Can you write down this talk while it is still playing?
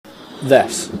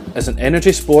This is an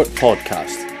Energy Sport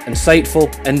podcast. Insightful,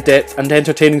 in-depth and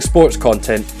entertaining sports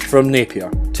content from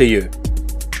Napier to you.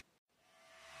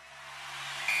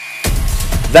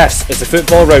 This is the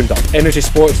Football Roundup, Energy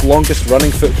Sport's longest running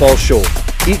football show.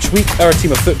 Each week our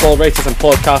team of football writers and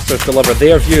podcasters deliver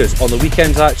their views on the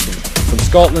weekend's action from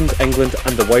Scotland, England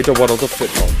and the wider world of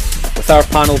football. With our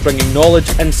panel bringing knowledge,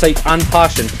 insight and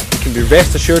passion, you can be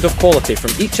rest assured of quality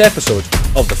from each episode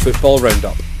of the Football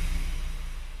Roundup.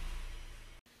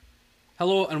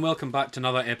 Hello and welcome back to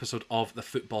another episode of the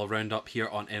Football Roundup here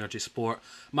on Energy Sport.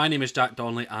 My name is Jack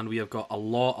Donnelly and we have got a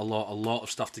lot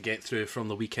of stuff to get through from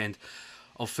the weekend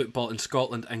of football in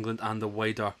Scotland, England and the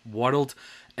wider world.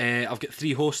 I've got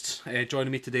three hosts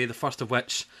joining me today, the first of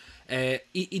which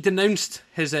he denounced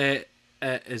his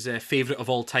favourite of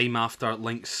all time after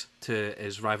links to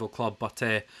his rival club, but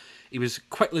he was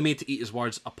quickly made to eat his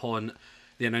words upon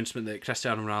the announcement that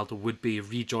Cristiano Ronaldo would be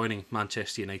rejoining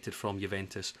Manchester United from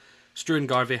Juventus. Struan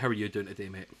Garvey, how are you doing today,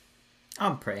 mate?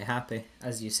 I'm pretty happy.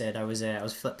 As you said, I was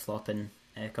flip-flopping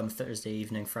come Thursday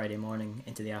evening, Friday morning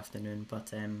into the afternoon,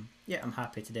 but yeah, I'm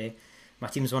happy today. My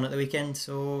team's won at the weekend,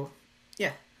 so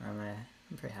yeah, I'm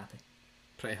pretty happy.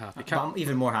 Pretty happy. But I'm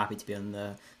even more happy to be on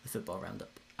the Football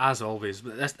Roundup. As always,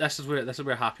 but this is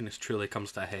where happiness truly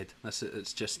comes to a head.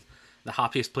 It's just the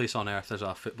happiest place on earth is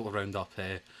a Football Roundup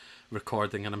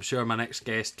recording, and I'm sure my next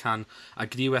guest can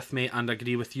agree with me and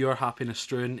agree with your happiness,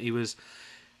 Struan. He was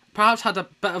perhaps had a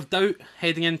bit of doubt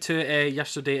heading into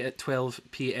yesterday at 12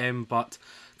 p.m, but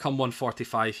come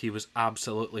 1:45 he was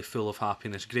absolutely full of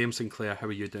happiness. Graham Sinclair, how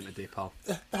are you doing today, pal?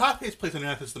 The happiest place on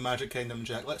earth is the Magic Kingdom,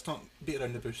 Jack. Let's not beat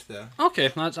around the bush there. Okay,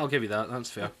 I'll give you that. That's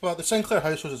fair. Well, the Sinclair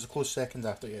household is a close second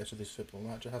after yesterday's football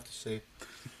match, I have to say.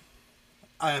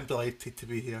 I am delighted to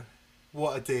be here.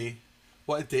 What a day.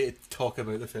 What a day to talk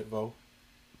about the football.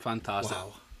 Fantastic.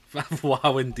 Wow.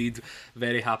 Wow, indeed.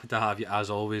 Very happy to have you, as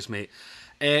always, mate.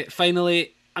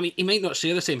 Finally, I mean, he might not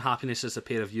share the same happiness as the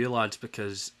pair of you lads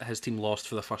because his team lost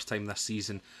for the first time this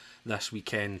season, this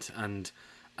weekend, and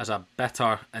as a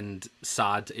bitter and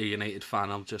sad United fan,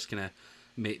 I'm just going to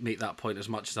make that point as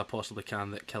much as I possibly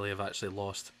can that Killie have actually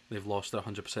lost. They've lost their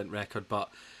 100% record, but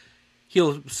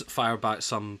he'll fire back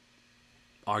some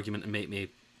argument and make me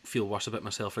feel worse about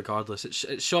myself regardless.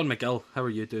 It's Sean McGill. How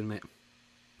are you doing, mate?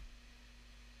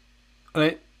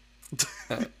 Right.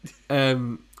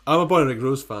 I'm a Born and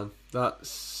Rose fan.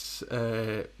 That's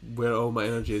where all my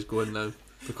energy is going now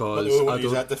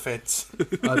because at the fence.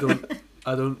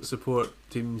 I don't support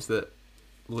teams that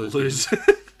lose.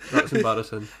 That's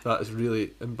embarrassing. That is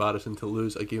really embarrassing to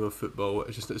lose a game of football.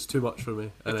 It's too much for me.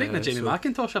 You're taking the Jamie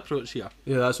McIntosh approach here.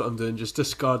 Yeah, that's what I'm doing. Just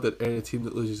discarded any team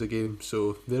that loses a game.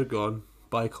 So they're gone.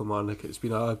 Bye Kilmarnock. It's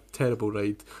been a terrible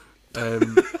ride.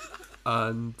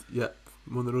 And yeah,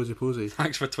 Mona Rosie Posey.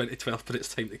 Thanks for 2012, but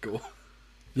it's time to go.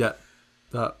 Yeah,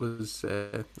 that was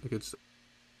a good.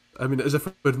 I mean, as if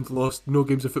we've lost no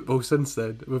games of football since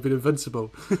then. We've been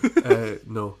invincible.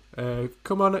 No,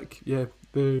 Kilmarnock. Yeah,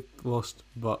 they lost,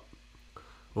 but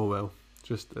oh well.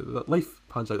 Just life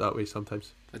pans out that way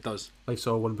sometimes. It does. Life's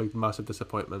all one big massive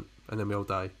disappointment, and then we all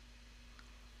die.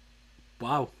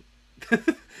 Wow.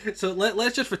 So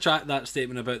let's just retract that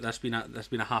statement about this being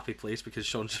a happy place because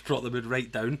Sean just brought the mood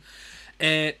right down.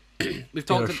 We've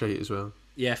talked shite as well.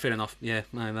 Yeah, fair enough. Yeah,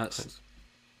 man, that's.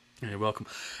 You're welcome.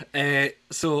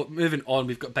 So moving on,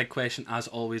 we've got a big question as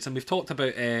always, and we've talked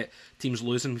about teams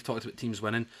losing, we've talked about teams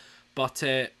winning, but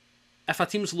if a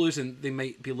team's losing, they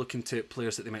might be looking to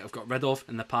players that they might have got rid of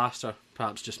in the past or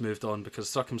perhaps just moved on because of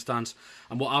circumstance.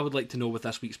 And what I would like to know with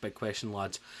this week's big question,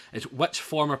 lads, is which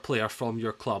former player from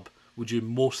your club would you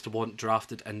most want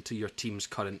drafted into your team's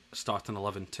current starting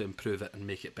 11 to improve it and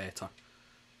make it better?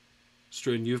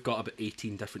 Struan, you've got about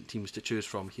 18 different teams to choose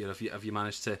from here. Have you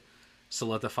managed to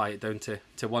solidify it down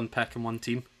to one pick and one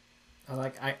team?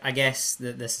 I guess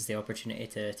that this is the opportunity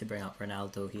to bring up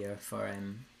Ronaldo here for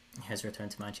his return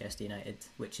to Manchester United,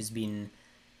 which has been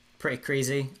pretty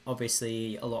crazy.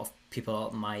 Obviously, a lot of people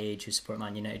my age who support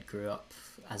Man United grew up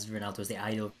as Ronaldo was the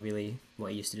idol, really,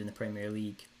 what he used to do in the Premier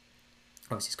League.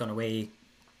 Obviously, he's gone away,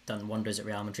 done wonders at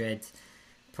Real Madrid,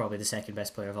 probably the second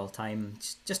best player of all time.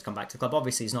 Just come back to the club.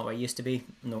 Obviously, he's not what he used to be,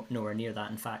 nowhere near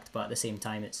that, in fact. But at the same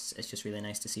time, it's just really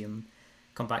nice to see him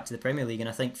come back to the Premier League. And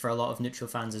I think for a lot of neutral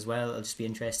fans as well, it'll just be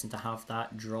interesting to have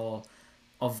that draw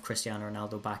of Cristiano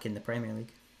Ronaldo back in the Premier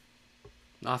League.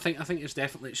 I think it's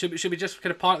definitely. Should we just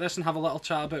kind of park this and have a little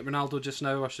chat about Ronaldo just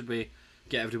now, or should we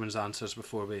get everyone's answers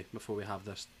before we have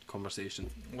this conversation?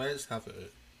 Let's have it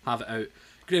out. Have it out.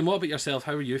 Graham, what about yourself?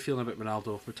 How are you feeling about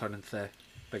Ronaldo returning to the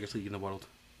biggest league in the world?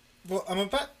 Well, I'm a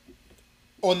bit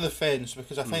on the fence,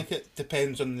 because I think it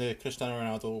depends on the Cristiano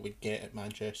Ronaldo we get at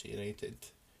Manchester United.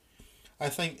 I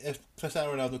think if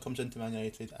Cristiano Ronaldo comes into Man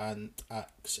United and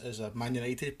acts as a Man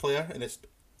United player and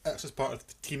acts as part of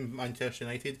the team Manchester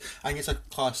United, I think it's a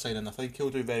class signing. I think he'll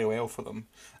do very well for them.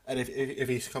 And if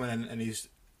he's coming in and he's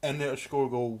in there to score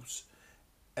goals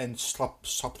and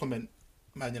supplement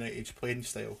Man United's playing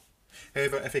style.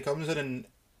 However, if he comes in and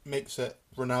makes it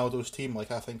Ronaldo's team,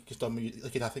 like I think he's done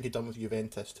with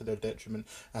Juventus to their detriment,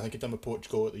 I think he's done with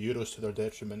Portugal at the Euros to their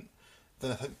detriment,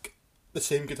 then I think the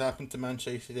same could happen to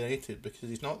Manchester United, because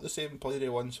he's not the same player he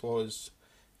once was.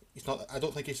 I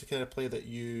don't think he's the kind of player that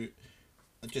you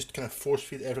just kind of force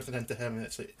feed everything into him and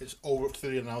it's all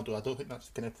through Ronaldo. I don't think that's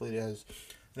the kind of player he is.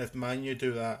 And if Man U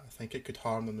do that, I think it could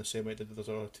harm them the same way it did with those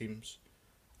other teams.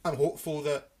 I'm hopeful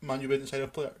that Man U wouldn't sign a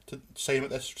player to sign at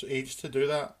this age to do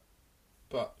that,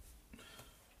 but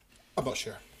I'm not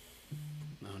sure.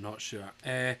 No, not sure.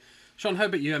 Sean, how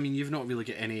about you? I mean, you've not really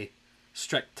got any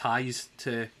strict ties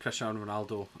to Cristiano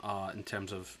Ronaldo in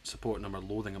terms of supporting him or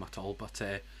loathing him at all, but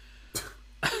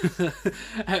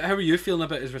how are you feeling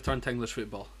about his return to English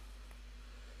football?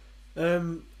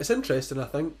 It's interesting, I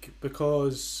think,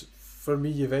 because for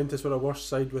me Juventus were a worse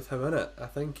side with him in it. I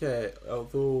think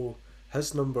although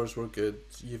his numbers were good,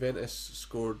 Juventus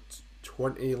scored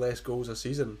 20 less goals a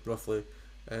season roughly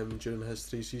during his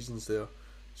 3 seasons there.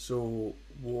 So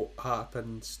what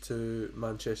happens to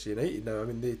Manchester United now? I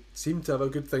mean, they seem to have a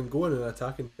good thing going in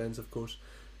attacking sense, of course.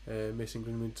 Mason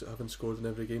Greenwood having scored in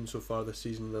every game so far this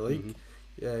season in the league.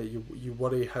 You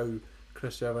worry how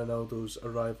Cristiano Ronaldo's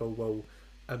arrival will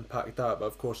impact that, but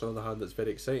of course on the other hand it's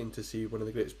very exciting to see one of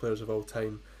the greatest players of all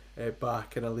time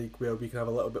back in a league where we can have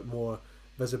a little bit more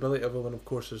visibility of him, and of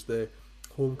course there's the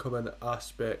homecoming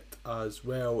aspect as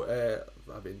well.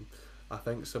 I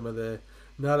think some of the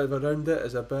narrative around it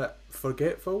is a bit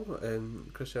forgetful,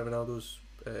 and Cristiano Ronaldo's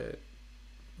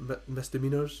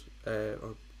misdemeanours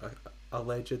or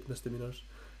alleged misdemeanours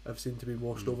have seemed to be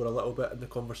washed over a little bit in the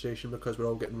conversation because we're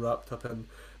all getting wrapped up in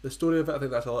the story of it. I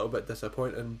think that's a little bit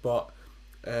disappointing, but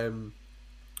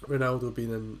Ronaldo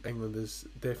being in England is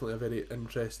definitely a very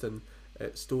interesting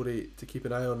story to keep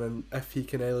an eye on, and if he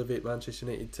can elevate Manchester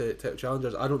United to title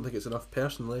challengers, I don't think it's enough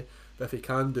personally, but if he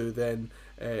can do, then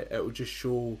it will just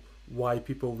show why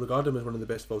people regard him as one of the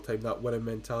best of all time, that winning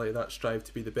mentality, that strive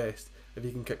to be the best. If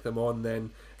he can kick them on, then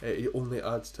it only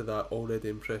adds to that already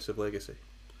impressive legacy.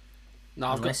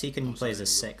 No, unless he can play as a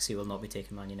 6, he will not be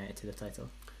taking Man United to the title.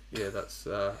 Yeah, that's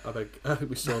a big.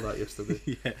 We saw that yesterday.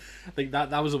 Yeah, I think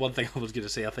that was the one thing I was going to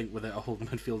say. I think without a holding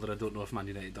midfielder, I don't know if Man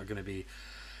United are going to be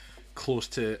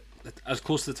as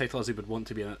close to the title as they would want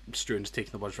to be. And Struan's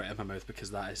taking the words right out of my mouth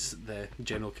because that is the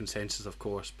general consensus, of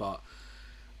course. But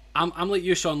I'm like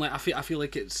you, Sean. Like I feel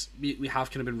like it's we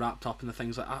have kind of been wrapped up in the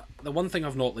things. Like the one thing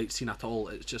I've not seen at all,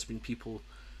 it's just been people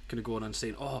kind of going on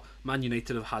saying, "Oh, Man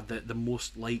United have had the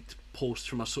most liked post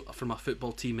from a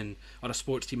football team or a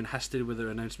sports team in history with their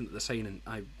announcement at the signing."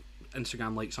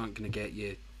 Instagram likes aren't going to get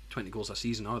you 20 goals a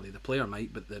season, are they? The player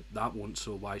might, but that won't.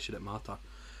 So why should it matter?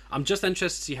 I'm just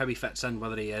interested to see how he fits in,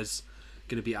 whether he is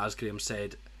going to be, as Graham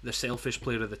said, the selfish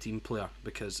player or the team player.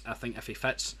 Because I think if he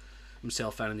fits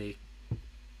himself in and he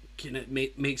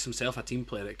makes himself a team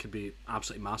player, it could be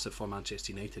absolutely massive for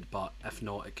Manchester United. But if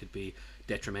not, it could be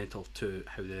detrimental to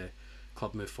how the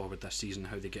club move forward this season,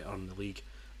 how they get on in the league.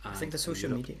 I think the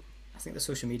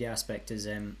social media aspect is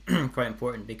quite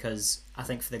important, because I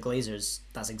think for the Glazers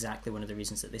that's exactly one of the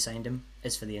reasons that they signed him,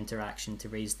 is for the interaction, to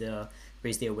raise the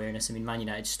awareness. I mean, Man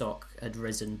United stock had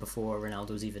risen before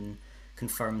Ronaldo's even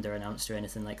confirmed or announced or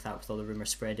anything like that, with all the rumours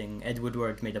spreading. Ed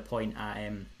Woodward made a point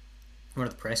at one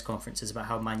of the press conferences about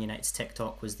how Man United's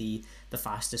TikTok was the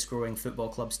fastest growing football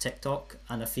club's TikTok,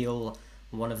 and I feel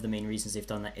one of the main reasons they've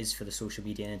done that is for the social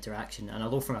media and interaction. And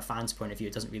although from a fan's point of view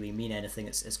it doesn't really mean anything,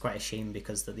 it's quite a shame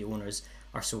because the owners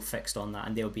are so fixed on that,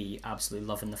 and they'll be absolutely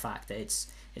loving the fact that it's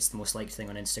the most liked thing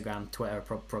on Instagram, Twitter,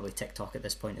 probably TikTok at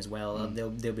this point as well. They'll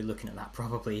be looking at that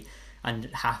probably and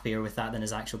happier with that than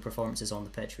his actual performances on the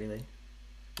pitch, really.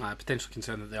 Potential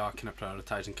concern that they are kind of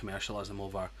prioritising commercialism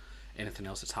over anything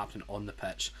else that's happening on the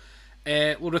pitch.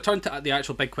 We'll return to the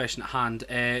actual big question at hand.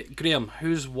 Graham,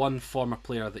 who's one former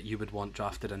player that you would want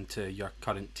drafted into your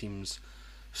current team's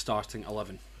starting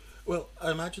 11? Well, I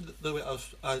imagine that the way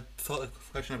I thought the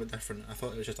question a bit different. I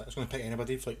thought it was just like I was going to pick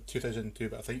anybody for like 2002,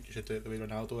 but I think you should do it the way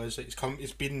Ronaldo is. He's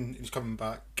coming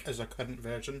back as a current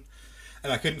version,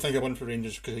 and I couldn't think of one for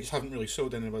Rangers because they haven't really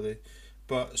sold anybody.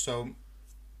 But so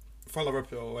for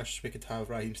Liverpool, I wish we could have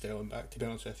Raheem Sterling back. To be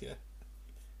honest with you,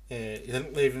 He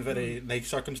didn't live in very nice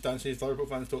circumstances. Liverpool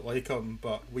fans don't like him,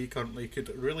 but we currently could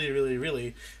really, really,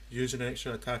 really use an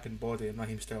extra attacking body, and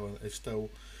Raheem Sterling is still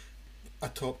a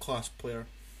top class player.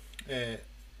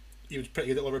 He was pretty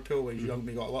good at Liverpool when he was young.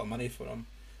 We got a lot of money for him,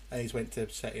 and he's went to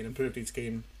City and improved his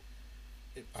game.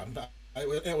 It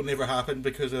will never happen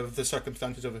because of the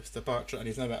circumstances of his departure, and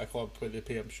he's now at a club where they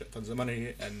pay him shit tons of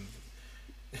money. And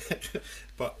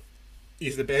but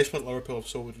he's the best player Liverpool have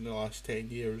sold in the last 10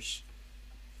 years,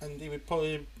 and he would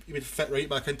fit right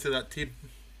back into that team.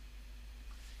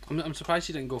 I'm surprised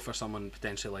he didn't go for someone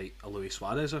potentially like a Luis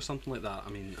Suarez or something like that. I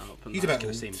mean, he's a bit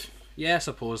old. Yeah, I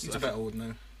suppose he's a bit old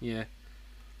now. Yeah,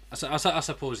 I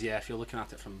suppose. Yeah, if you're looking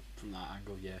at it from that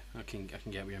angle, yeah, I can get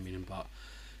what you're meaning. But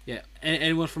yeah,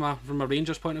 anyone from a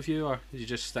Rangers point of view, or did you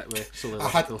just stick with solely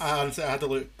Liverpool? I had to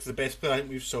look. The best player I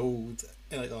think we've sold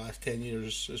in like the last 10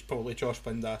 years is probably Josh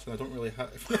Windass, and I don't really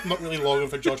I'm not really longing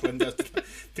for Josh Windass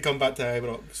to come back to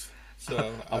Ibrox,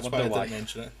 so that's why I didn't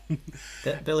mention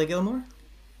it. Billy Gilmore?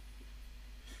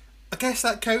 I guess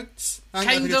that counts.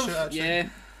 Kind of, yeah.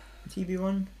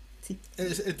 TB1?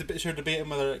 It's your debating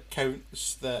whether it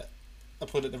counts that a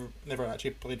player that never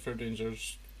actually played for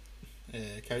Rangers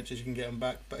counts as you can get him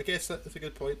back, but I guess that's a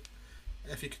good point.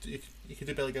 If you could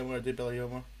do Billy Gilmore or do Billy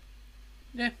Gilmore.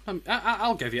 Yeah,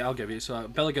 I'll give you. So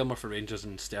Billy Gilmore for Rangers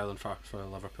and Sterling for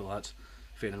Liverpool. That's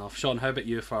fair enough. Sean, how about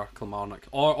you for Kilmarnock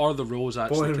or the Rose?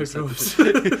 Actually,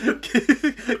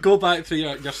 go back through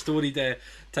your storied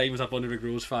time as a Bonnyrigg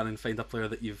Rose fan and find a player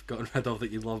that you've gotten rid of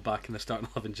that you love back in the starting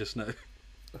 11 just now.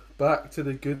 Back to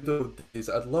the good old days.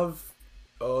 I'd love.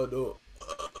 Oh no,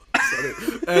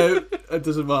 sorry. It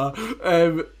doesn't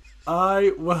matter.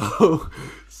 I will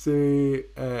say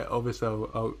obviously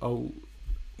I'll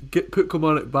put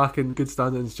Kilmarnock back in good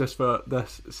standings just for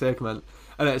this segment,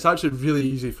 and it's actually really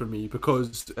easy for me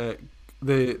because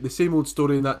the same old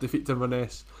story in that defeat to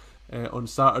Inverness on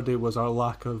Saturday was our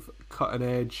lack of cutting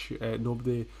edge,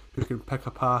 nobody who can pick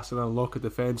a pass and unlock a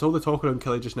defence. All the talk around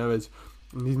Kelly just now is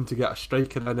needing to get a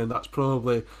striker in, and that's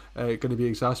probably going to be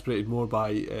exacerbated more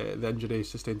by the injury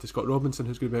sustained to Scott Robinson,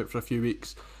 who's going to be out for a few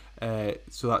weeks.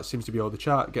 So that seems to be all the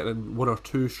chat, getting one or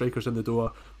two strikers in the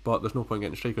door, but there's no point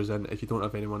getting strikers in if you don't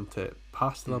have anyone to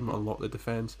pass to them, unlock the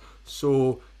defence.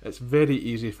 So it's very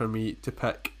easy for me to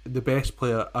pick the best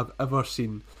player I've ever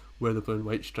seen wear the blue and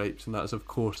white stripes, and that is of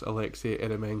course Alexei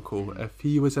Eremenko. If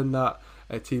he was in that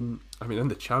team, I mean in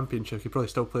the Championship, he'd probably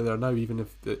still play there now, even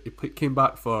if he came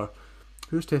back for,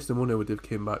 whose testimonial would have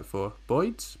came back for?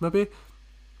 Boyd's maybe?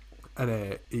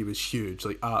 And he was huge,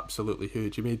 like absolutely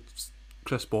huge. He made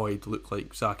Chris Boyd look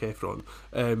like Zac Efron,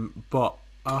 but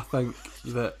I think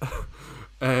that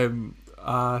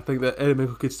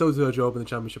Eremenko could still do a job in the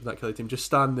Championship in that Kelly team. Just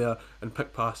stand there and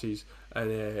pick passes,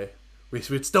 and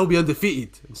we'd still be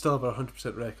undefeated and still have our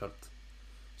 100% record.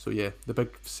 So yeah, the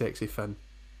big sexy Finn.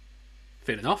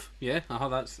 Fair enough. Yeah,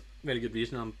 that's a very good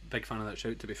reason. I'm a big fan of that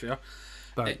shout, to be fair.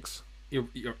 Thanks.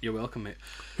 You're welcome, mate.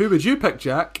 Who would you pick,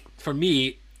 Jack? For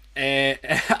me,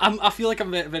 I feel like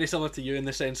I'm very similar to you in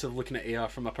the sense of looking at AR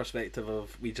from a perspective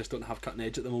of we just don't have cutting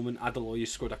edge at the moment. Adeloye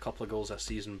scored a couple of goals this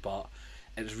season, but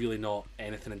it's really not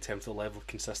anything in terms of the level of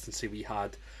consistency we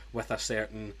had with a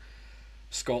certain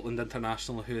Scotland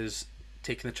international who's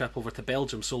taken the trip over to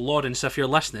Belgium. So Lawrence, if you're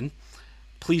listening,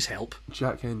 please help.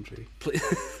 Jack Hendry.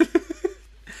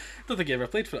 I don't think he ever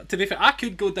played for it. To be fair, I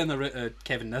could go down the route of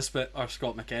Kevin Nisbet or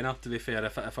Scott McKenna, to be fair,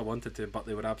 if I wanted to, but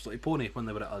they were absolutely pony when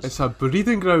they were at us. It's a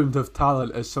breeding ground of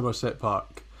talent is Somerset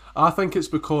Park. I think it's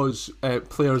because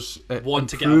players want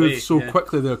to get away so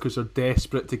quickly there because they're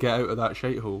desperate to get out of that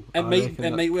shithole. It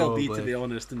might well be, to be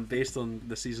honest, and based on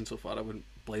the season so far, I wouldn't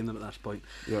blame them at this point.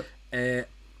 Yeah.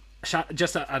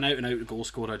 Just an out-and-out goal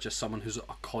scorer, just someone who's a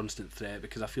constant threat,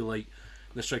 because I feel like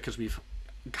the strikers we've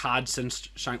had since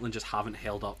Shankland just haven't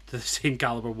held up to the same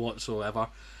calibre whatsoever.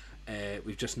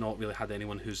 We've just not really had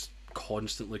anyone who's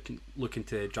constantly looking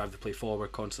to drive the play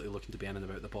forward, constantly looking to be in and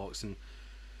about the box, and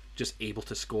just able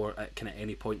to score at kind of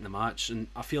any point in the match. And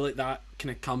I feel like that kind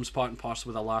of comes part and parcel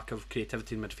with a lack of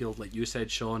creativity in midfield, like you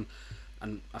said, Sean.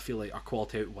 And I feel like our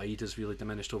quality out wide has really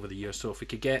diminished over the years. So if we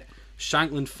could get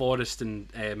Shankland, Forrest and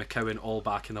McCowan all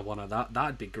back in the one,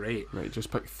 that'd be great. Right, just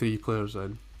pick 3 players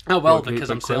in. Oh well,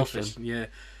 because I'm selfish, yeah.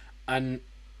 And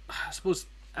I suppose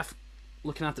if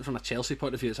looking at it from a Chelsea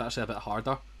point of view, it's actually a bit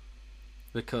harder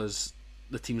because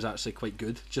the team's actually quite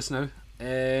good just now.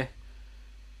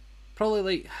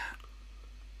 Probably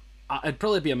I'd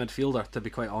probably be a midfielder, to be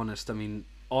quite honest. I mean,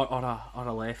 or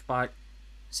a left back.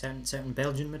 Certain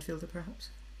Belgian midfielder, perhaps.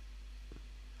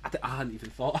 I hadn't even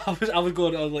thought. I was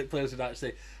going on like players who'd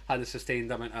actually had a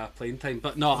sustained amount of playing time.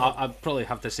 But no, I'd probably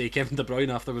have to say Kevin De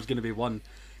Bruyne if there was going to be one.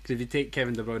 Because if you take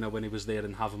Kevin De Bruyne when he was there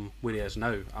and have him where he is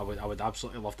now, I would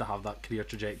absolutely love to have that career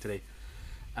trajectory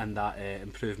and that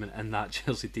improvement in that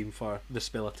Chelsea team for the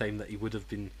spell of time that he would have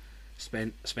been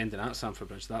spending at Stamford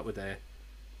Bridge. That would,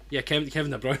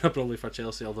 Kevin De Bruyne probably for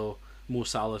Chelsea, although Mo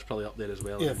Salah's probably up there as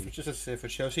well. Yeah, just to say for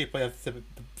Chelsea, play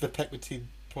the pick between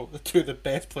the two of the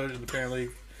best players in the Premier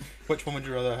League. Which one would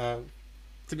you rather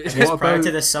have? Prior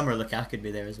to this summer, Lukaku could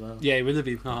be there as well. Yeah, he would have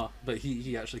been, but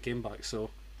he actually came back. So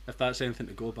if that's anything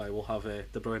to go by, we'll have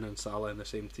De Bruyne and Salah in the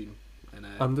same team. And,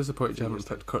 I'm disappointed you haven't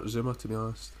picked Kurt Zouma, to be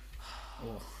honest.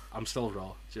 Oh, I'm still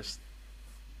raw. Just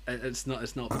it's not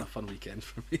been a fun weekend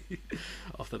for me.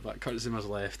 Off the bat, Kurt Zouma's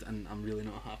left, and I'm really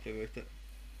not happy with it.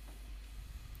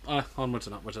 Onwards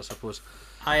and upwards, I suppose.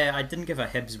 I didn't give a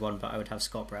Hibs one, but I would have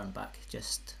Scott Brown back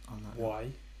just on that.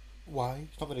 Why?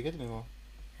 He's not very good anymore.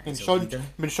 Yeah,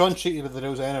 Sean cheated with the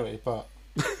rules anyway, but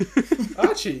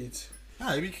I cheated.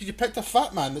 You picked a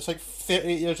fat man that's like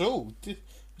 38 years old. It's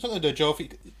not going to do a job for you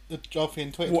in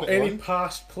 2021. What, any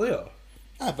past player?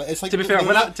 But it's like to be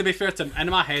fair to him, in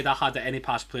my head I had any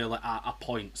past player like at a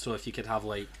point. So if you could have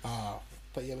like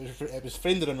but yeah, it was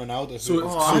friended on Ronaldo. So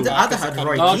I'd have had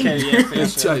Roy Keane.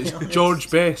 Okay, yeah, George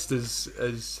Best is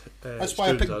that's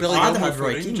why I picked Billy I'd Gilmour have had for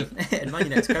Roy Rangers. Keane in Man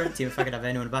United's current team if I could have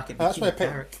anyone back. That's why I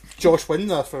picked Josh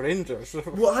Winder for Rangers.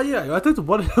 Well, yeah, I did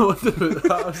wonder about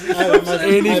that. I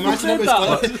imagine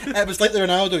it was like the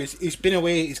Ronaldo. He's been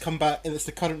away, he's come back, and it's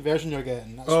the current version you're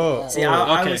getting.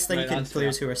 I was thinking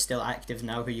players who are still active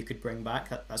now who you could bring back.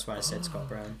 That's why I said Scott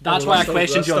Brown. That's why I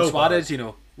questioned John Suarez.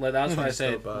 Bad. Like that's why I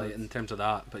said like, in terms of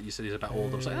that. But you said he's a bit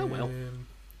older. I was like, oh well.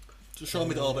 So Sean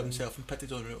made it all about himself and picked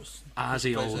his own rules. As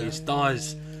he always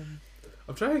does.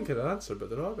 I'm trying to think of an answer, but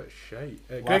they're all a bit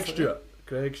shite. Greg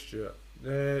Stewart.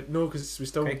 No, because we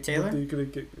still. Greg Taylor? Gonna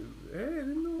get,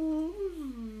 no.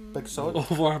 Big solid.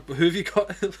 Over who have you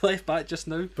got left back just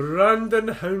now? Brandon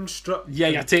Houndstruck. Yeah,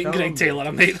 you're taking Greg Taylor.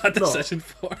 I made that decision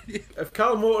for you. If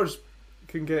Callum Waters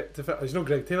can get to fit, he's not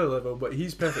Greg Taylor level, but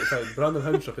he's perfectly fine. Brandon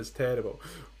Houndstruck is terrible.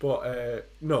 But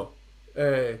no.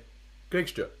 Greg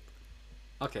Stewart.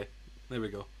 Okay, there we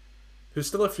go. Who's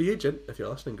still a free agent, if you're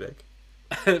listening, Greg.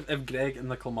 If Greg and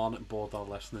the Kilmarnock board are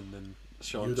listening, then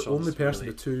Sean. You're the only person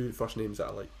with two first names that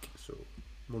I like, so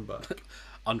one back.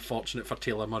 Unfortunate for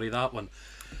Taylor Murray, that one.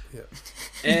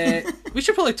 Yeah. We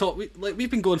should probably talk. We've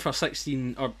been going for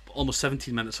 16 or almost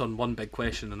 17 minutes on one big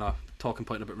question and a talking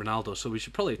point about Ronaldo, so we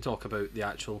should probably talk about the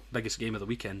actual biggest game of the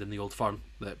weekend in the Old Firm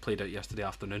that played out yesterday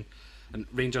afternoon. And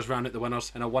Rangers ran out the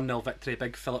winners in a 1-0 victory.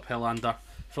 Big Philip Helander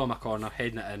from a corner,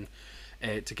 heading it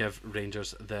in to give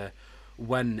Rangers the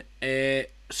win.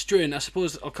 Struan, I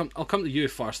suppose I'll come to you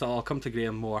first. I'll come to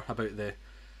Graham more about the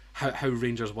how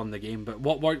Rangers won the game. But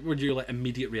what were your like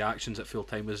immediate reactions at full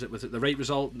time? Was it the right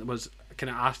result?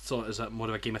 I thought is it more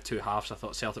of a game of two halves? I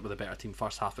thought Celtic were the better team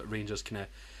first half, but Rangers kind of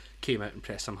came out and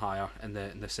pressed them higher in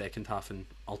the second half and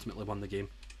ultimately won the game.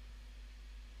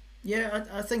 Yeah,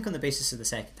 I think on the basis of the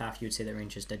second half, you would say that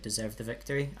Rangers did deserve the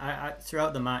victory. I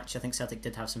throughout the match, I think Celtic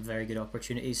did have some very good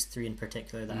opportunities, 3 in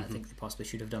particular that I think they possibly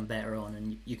should have done better on,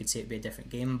 and you could say it'd be a different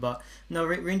game. But no,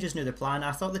 Rangers knew their plan.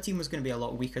 I thought the team was going to be a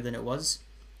lot weaker than it was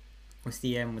with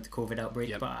the COVID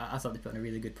outbreak, but I thought they put in a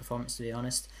really good performance, to be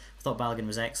honest. I thought Balogun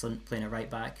was excellent, playing at right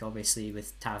back, obviously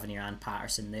with Tavernier and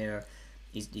Patterson there.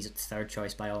 He's a third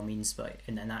choice by all means, but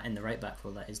in the right back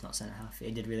role, that is not centre half.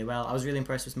 He did really well. I was really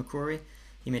impressed with McCrory.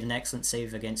 He made an excellent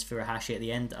save against Furuhashi at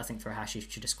the end. I think Furuhashi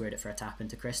should have squared it for a tap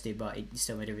into Christie, but he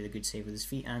still made a really good save with his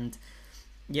feet. And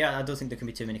yeah, I don't think there can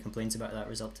be too many complaints about that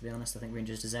result, to be honest. I think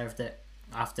Rangers deserved it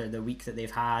after the week that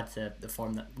they've had, the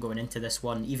form that going into this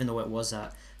one, even though it was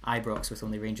at Ibrox with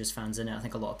only Rangers fans in it. I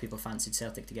think a lot of people fancied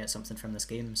Celtic to get something from this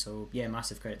game. So yeah,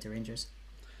 massive credit to Rangers.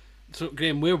 So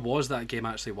Graham, where was that game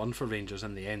actually won for Rangers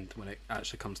in the end when it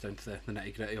actually comes down to the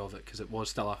nitty gritty of it? Because it was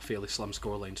still a fairly slim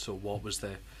scoreline. So what was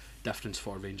the difference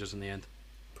for Rangers in the end?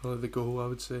 Probably the goal, I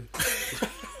would say.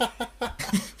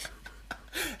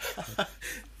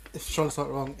 If Sean's not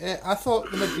wrong, I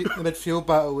thought the midfield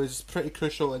battle was pretty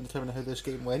crucial in determining how this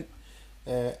game went.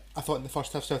 I thought in the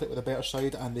first half Celtic were the better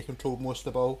side and they controlled most of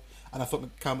the ball, and I thought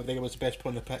Cal McGregor was the best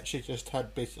player on the pitch. He just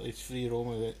had basically free roam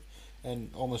with it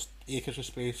and almost acres of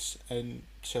space, and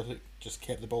Celtic just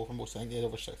kept the ball for most. I think they had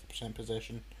over 60%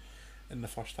 possession in the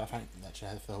first half. I think they actually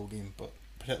had for the whole game, but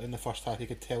particularly in the first half you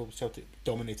could tell Celtic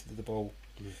dominated the ball.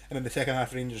 And in the second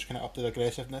half Rangers kind of upped their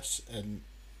aggressiveness, and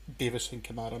Davis and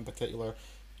Kamara in particular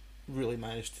really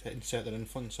managed to insert their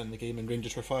influence in the game, and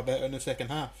Rangers were far better in the second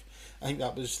half. I think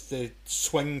that was the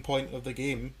swing point of the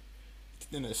game,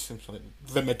 and it seems like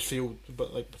the midfield,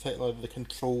 but like particularly the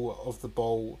control of the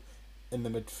ball in the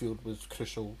midfield was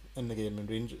crucial in the game.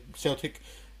 And Celtic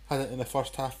had it in the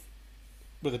first half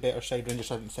with a better side, Rangers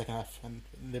had it in the second half, and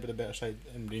they were the better side,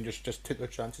 and Rangers just took their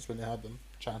chances when they had them.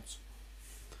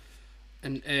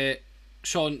 And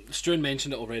Sean, Struan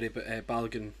mentioned it already, but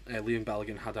Liam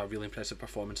Balogun had a really impressive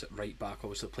performance at right back,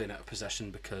 obviously playing out of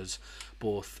position because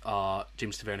both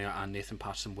James Tavernier and Nathan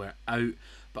Patterson were out.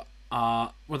 But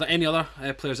were there any other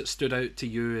players that stood out to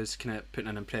you as kind of putting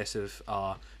in impressive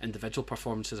individual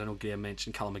performances? I know Graham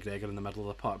mentioned Callum McGregor in the middle of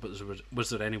the park, but was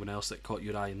there anyone else that caught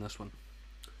your eye in this one?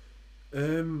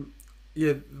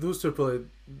 Yeah, those two are probably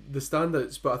the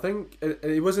standouts, but I think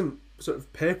it wasn't sort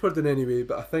of peppered in any way,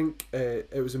 but I think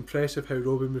it was impressive how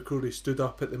Robin McCrory stood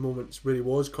up at the moments where he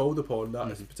was called upon.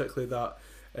 That is particularly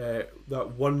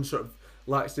that one sort of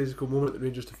lackadaisical moment at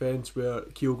Rangers defence where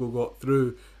Kyogo got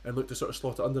through and looked to sort of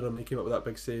slot it under him, and he came up with that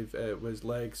big save with his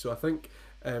legs. So I think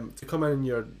to come in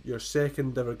your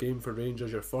second ever game for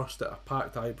Rangers, your first at a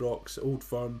packed Ibrox, Old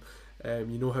Firm,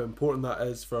 you know how important that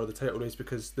is for the title race,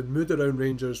 because the mood around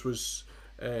Rangers was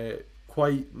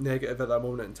quite negative at that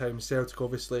moment in time. Celtic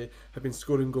obviously have been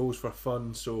scoring goals for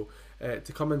fun, so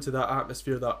to come into that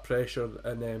atmosphere, that pressure,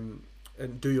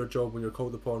 and do your job when you're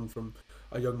called upon from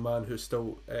a young man who's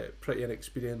still pretty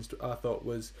inexperienced, I thought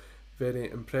was very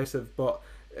impressive. But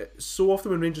so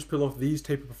often when Rangers pull off these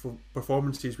type of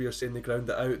performances where you're saying they ground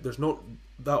it out, there's not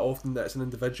that often that it's an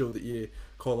individual that you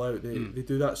call out. They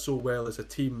do that so well as a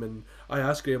team, and I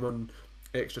asked Graham on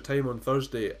extra time on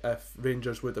Thursday if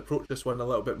Rangers would approach this one a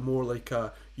little bit more like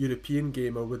a European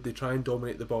game, or would they try and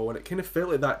dominate the ball, and it kind of felt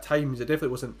like that times. It definitely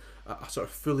wasn't a sort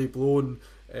of fully blown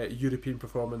European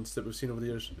performance that we've seen over the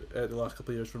years, the last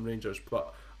couple of years from Rangers,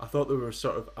 but I thought there were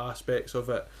sort of aspects of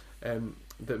it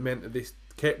that meant that they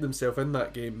kept themselves in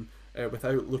that game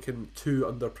without looking too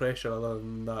under pressure, other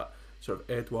than that sort of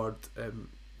Edward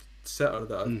sitter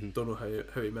that I don't know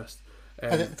how he missed.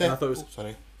 And I thought it was...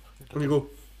 sorry. When you go.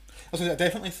 I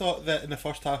definitely thought that in the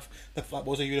first half that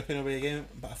was a European away game,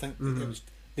 but I think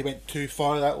they went too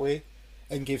far that way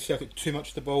and gave Celtic too much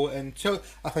of the ball. And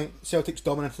I think Celtic's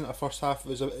dominance in the first half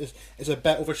is a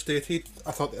bit overstated.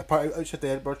 I thought that apart outside the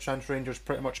Edinburgh chance, Rangers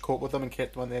pretty much coped with them and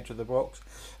kept them on the edge of the box.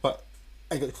 But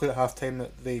I got clear at half time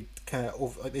that they'd kind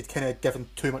of given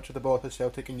too much of the ball to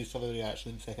Celtic, and you saw the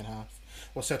reaction in the second half.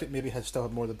 Well, Celtic maybe still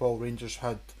had more of the ball. Rangers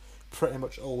had pretty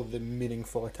much all of the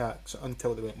meaningful attacks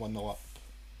until they went 1-0 up.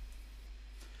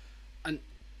 And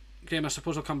Graham, I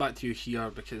suppose I'll come back to you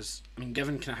here because, I mean,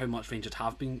 given kind of how much Rangers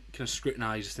have been kind of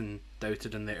scrutinised and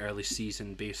doubted in the early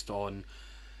season based on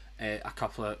a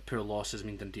couple of poor losses, I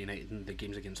mean, Dundee United in the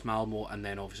games against Malmo, and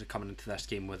then obviously coming into this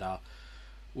game with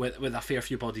a fair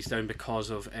few bodies down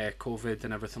because of COVID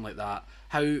and everything like that,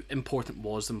 how important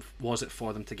was it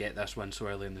for them to get this win so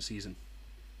early in the season?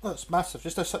 Well, it's massive.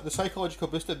 Just the psychological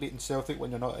boost of beating Celtic when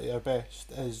you're not at your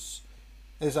best is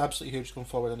absolutely huge going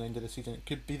forward at the end of the season. It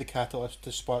could be the catalyst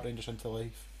to spark Rangers into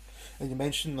life. And you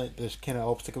mentioned like this kind of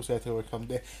obstacles they had to overcome.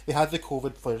 They had the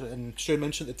COVID players, and Stuart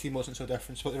mentioned the team wasn't so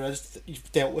different. But there is,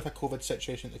 you've dealt with a COVID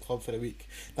situation at the club for a week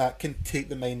that can take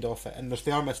the mind off it. And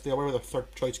they are with their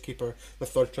third choice keeper, the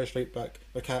third choice right back,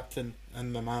 their captain,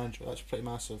 and the manager. That's pretty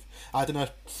massive. Adding a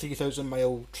 3,000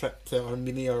 mile trip to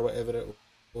Armenia or whatever it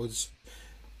was,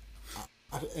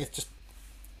 it's just.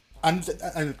 And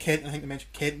Kent, I think they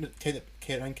mentioned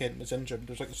Kent was injured.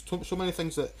 There's like so many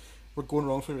things that were going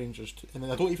wrong for Rangers, and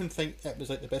I don't even think it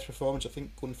was like the best performance. I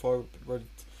think going forward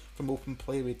from open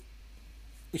play, we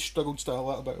struggled still a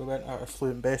little bit. We weren't at our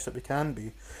fluent best that we can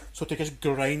be. So to just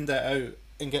grind it out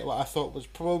and get what I thought was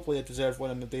probably a deserved win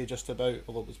in the day, just about,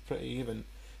 although it was pretty even,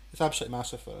 it's absolutely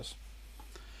massive for us.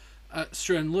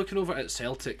 Struan, looking over at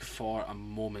Celtic for a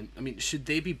moment, I mean, should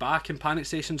they be back in panic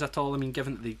stations at all? I mean,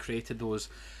 given that they created those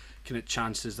kind of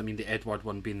chances, I mean, the Edward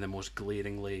one being the most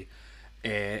glaringly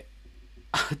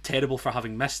terrible for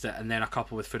having missed it, and then a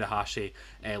couple with Furuhashi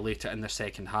later in the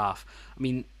second half. I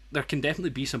mean, there can definitely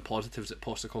be some positives that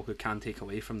Postecoglou can take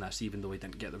away from this, even though he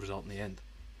didn't get the result in the end.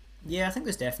 Yeah, I think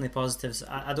there's definitely positives.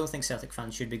 I don't think Celtic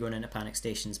fans should be going into panic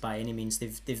stations by any means.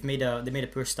 They've made a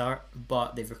poor start,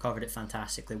 but they've recovered it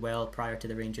fantastically well. Prior to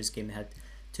the Rangers game, they had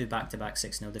 2 back-to-back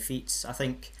 6-0 defeats. I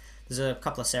think there's a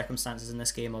couple of circumstances in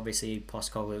this game. Obviously,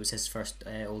 Postecoglou, it was his first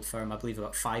Old Firm. I believe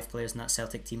about 5 players in that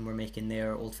Celtic team were making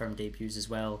their Old Firm debuts as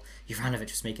well. Juranovic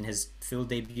was making his full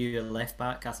debut at left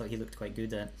back. I thought he looked quite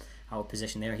good at our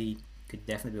position there. He could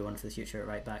definitely be one for the future at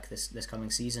right back this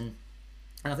coming season.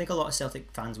 And I think a lot of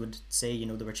Celtic fans would say, you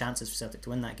know, there were chances for Celtic to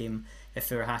win that game. If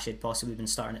Furuhashi had possibly been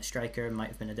starting at striker, it might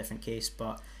have been a different case.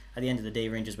 But at the end of the day,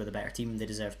 Rangers were the better team. They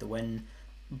deserved the win.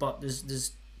 But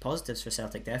there's positives for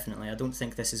Celtic, definitely. I don't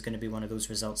think this is going to be one of those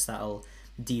results that'll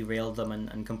derail them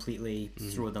and completely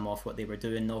throw them off what they were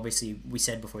doing. Obviously, we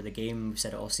said before the game, we've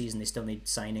said it all season, they still need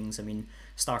signings. I mean,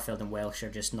 Starfelt and Welsh are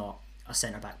just not a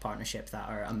centre-back partnership that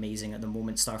are amazing at the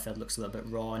moment. Starfelt looks a little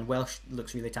bit raw, and Welsh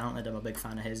looks really talented. I'm a big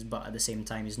fan of his, but at the same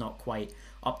time, he's not quite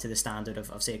up to the standard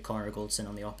of say, Connor Goldson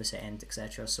on the opposite end,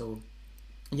 etc. So,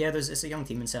 yeah, it's a young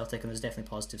team in Celtic, and there's definitely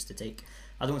positives to take.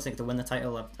 I don't think they'll win the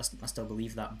title, I still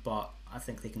believe that, but I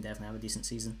think they can definitely have a decent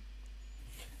season.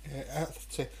 Yeah, I have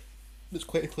to say, it's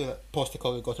quite clear that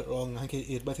Postecoglou got it wrong. I think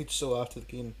he admitted so after the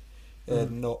game,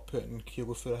 not putting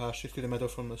Kyogo Furuhashi through the middle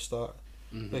from the start,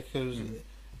 because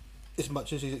as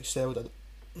much as he's excelled at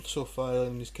so far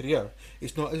in his career,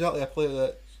 he's not exactly a player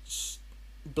that's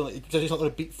he's not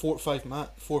going to beat 4 or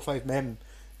 5 men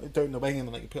down the wing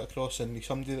and like put a cross in. He's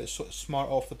somebody that's sort of smart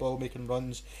off the ball, making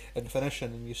runs and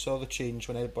finishing. And you saw the change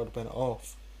when Edward went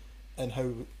off, and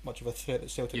how much of a threat that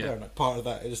Celtic were. Like, part of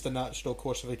that is the natural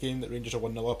course of the game that Rangers are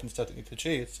 1-0 up and Celtic need to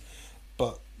chase.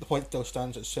 But the point still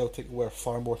stands that Celtic were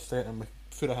far more threatening with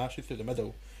Furuhashi through the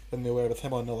middle than they were with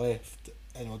him on the left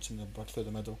and Odsonne through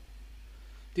the middle.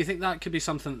 Do you think that could be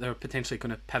something that they're potentially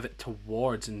going to pivot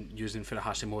towards and using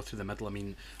Furuhashi more through the middle? I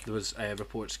mean, there was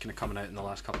reports kind of coming out in the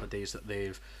last couple of days that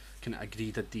they've kind of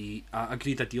agreed a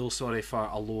deal for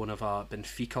a loan of a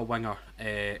Benfica winger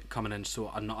coming in, so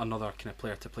another kind of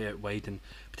player to play out wide, and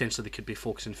potentially they could be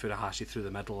focusing Furuhashi through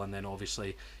the middle, and then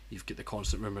obviously you've got the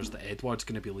constant rumours that Edward's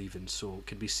going to be leaving, so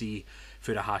could we see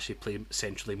Furuhashi play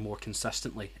centrally more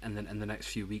consistently in the next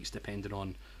few weeks, depending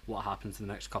on what happens in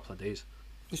the next couple of days?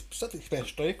 He's Celtic's best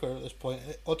striker at this point.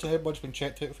 Odsonne Edward's been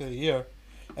checked out for the year,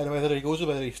 and whether he goes or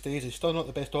whether he stays, he's still not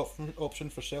the best option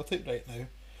for Celtic right now.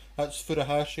 That's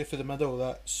Furuhashi through the middle,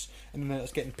 and then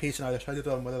it's getting pace on either side of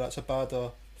them, whether that's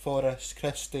Abada, Forrest,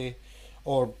 Christie,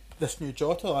 or this new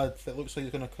Jota lad that looks like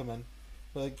he's going to come in.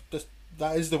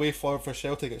 That is the way forward for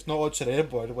Celtic. It's not Odsonne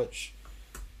Edward, which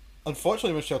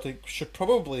unfortunately with Celtic should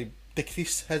probably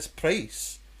decrease his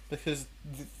price, because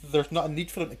there's not a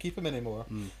need for him to keep him anymore.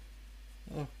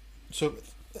 So,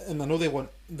 and I know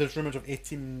there's rumours of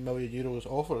 €18 million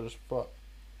offers, but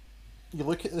you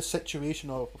look at the situation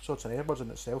of Odsonne Edwards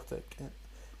in Celtic,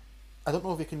 I don't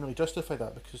know if you can really justify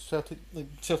that, because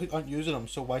Celtic aren't using him,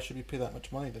 so why should we pay that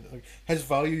much money? His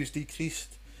value is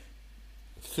decreased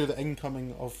through the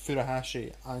incoming of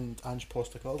Furuhashi and Ange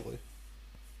Postecoglou. Do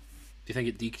you think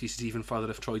it decreases even further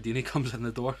if Troy Deeney comes in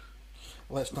the door?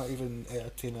 Let's not even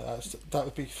entertain it. That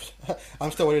would be.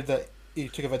 I'm still worried that he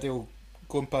took a video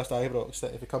going past Ibrox,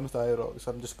 that if he comes to Ibrox,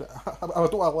 I don't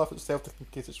want to laugh at Celtic in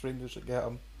case it's Rangers that get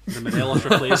him. The Morelos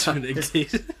replacement in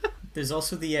case. There's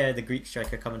also the Greek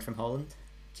striker coming from Holland,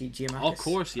 Giamakis. Oh, of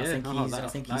course, yeah. I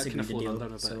think he's agreed the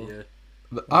deal.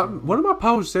 One of my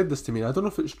pals said this to me. I don't know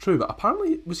if it's true, but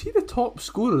apparently was he the top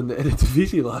scorer in the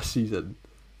Eredivisie last season?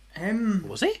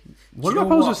 Was he? One of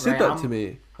my pals just said that to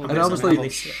me, and I was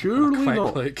like, surely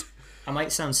not. I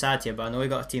might sound sad here, but I know he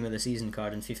got a Team of the Season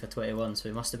card in FIFA 21, so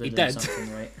he must have been doing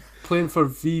something right. Playing for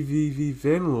VVV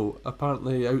Venlo,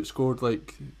 apparently outscored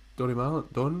like Doniel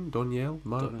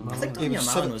Malen. I think Doniel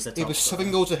Malen was the top. He was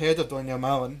 7 goals ahead of Doniel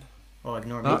Malen. Oh,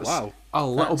 ignore me. That's a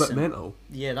little bit mental.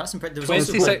 Yeah, that's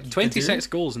impressive. 26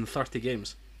 goals in 30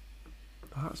 games.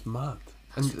 That's mad.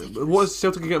 And what is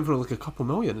Celtic getting for like a couple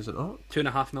million, is it not?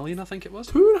 2.5 million, I think it was.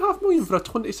 2.5 million for a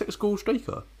 26 goal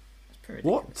striker?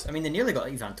 What? I mean, they nearly got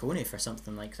Ivan Toney for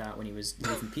something like that when he was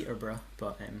leaving Peterborough,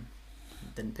 but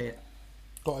didn't pay it.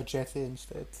 Got a Jetty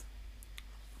instead.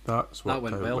 That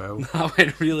went well. That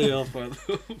went really well for them.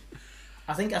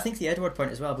 I think the Edward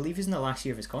point as well. I believe he's in the last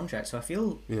year of his contract, so I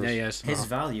feel yes. his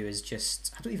value is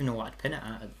just. I don't even know what I'd pin it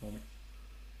at the moment.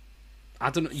 I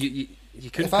don't know. You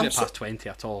couldn't put it past 20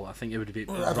 at all. I think it would be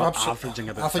averaging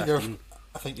about 15.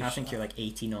 I think you're like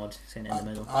 18 odd, saying in the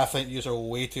middle. I think you are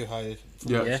way too high for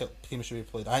what teams should be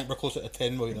played. I think we're closer to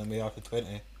 10 million than we are to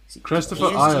 20. Christopher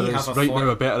Ayer is right now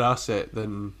a better asset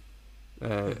than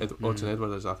Odsonne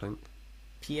Edward is, I think.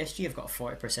 PSG have got a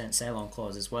 40% sell-on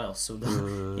clause as well, so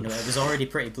it was already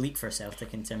pretty bleak for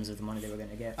Celtic in terms of the money they were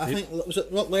going to get. I think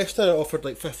Leicester offered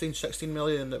like 15-16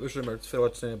 million that was rumoured for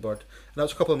Odsonne Edward, and that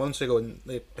was a couple of months ago, and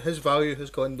his value has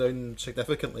gone down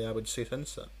significantly, I would say,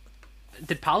 since that.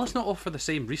 Did Palace not offer the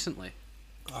same recently?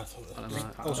 I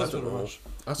think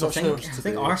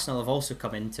Arsenal have also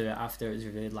come into it after it was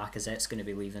revealed Lacazette's going to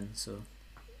be leaving, so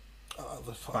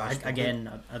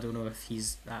again, I don't know if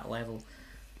he's that level.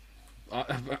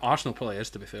 Arsenal probably is,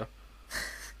 to be fair.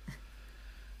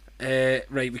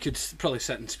 Right, we could probably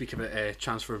sit and speak about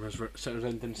transfer rumours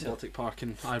surrounding Celtic Park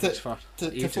and Ibrox for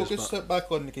ages. To focus back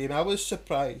on the game, I was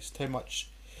surprised how much.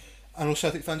 I know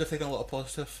Celtic fans are taking a lot of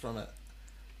positive from it.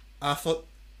 I thought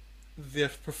their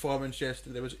performance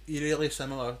yesterday was eerily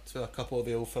similar to a couple of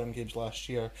the Old Firm games last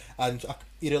year, and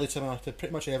eerily similar to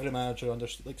pretty much every manager under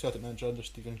Celtic manager under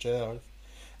Steven Gerrard,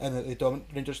 and that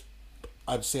Rangers,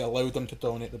 I'd say, allowed them to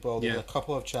dominate the ball. There were a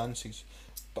couple of chances,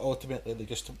 but ultimately they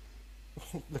just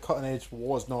the cutting edge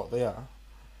was not there.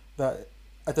 That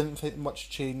I didn't think much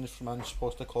changed from Ange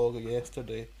Postecoglou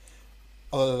yesterday,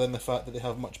 other than the fact that they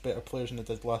have much better players than they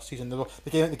did last season.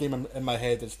 The game in my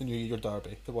head is the New Year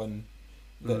derby, the one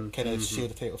that kind of sealed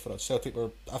the title for us. I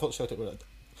thought Celtic were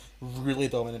really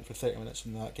dominant for 30 minutes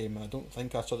in that game, and I don't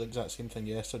think I saw the exact same thing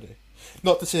yesterday.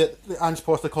 Not to say that Ange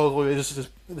Postecoglou is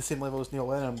the same level as Neil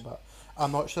Lennon, but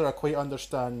I'm not sure I quite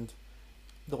understand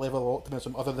the level of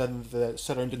optimism other than the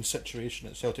surrounding situation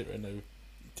at Celtic right now.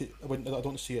 I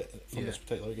don't see it from this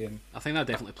particular game. I think that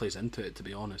definitely plays into it, to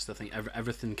be honest. I think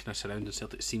everything kind of surrounding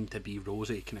Celtic seemed to be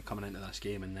rosy kind of coming into this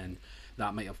game, and then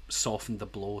that might have softened the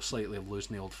blow slightly of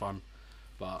losing the Old Firm.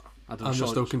 But I don't know. And they're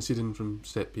still conceding from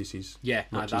set pieces. Yeah,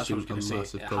 that's what I was going to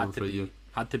say. It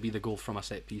had to be the goal from a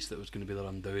set piece that was going to be their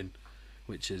undoing,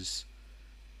 which is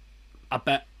a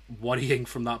bit worrying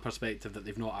from that perspective that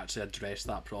they've not actually addressed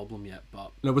that problem yet.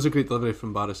 But it was a great delivery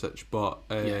from Barisic, but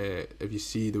if you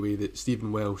see the way that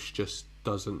Stephen Welsh just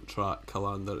doesn't track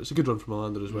Helander, it's a good run from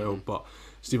Helander as well, but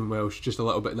Stephen Welsh, just a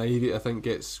little bit naive, I think,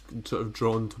 gets sort of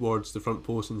drawn towards the front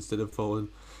post instead of following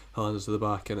Helander to the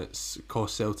back, and it's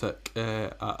cost Celtic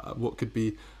what could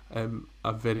be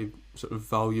a very sort of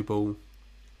valuable,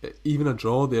 even a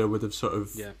draw there would have sort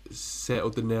of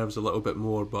settled the nerves a little bit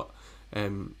more, but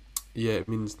it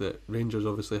means that Rangers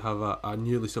obviously have a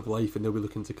new lease of life, and they'll be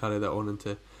looking to carry that on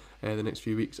into the next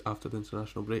few weeks after the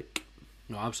international break.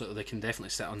 No, absolutely. They can definitely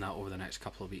sit on that over the next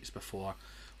couple of weeks before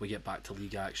we get back to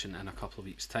league action in a couple of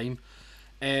weeks' time.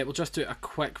 We'll just do a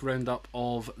quick roundup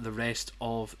of the rest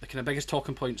of the kind of biggest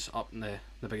talking points up in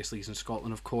the biggest leagues in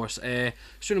Scotland, of course. Stuart,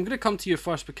 I'm going to come to you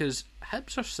first because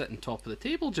Hibs are sitting top of the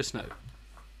table just now.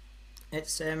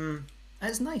 It's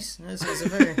nice. It's a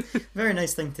very very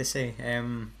nice thing to say.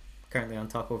 Currently on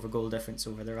top over goal difference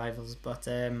over the rivals, but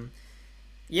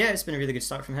it's been a really good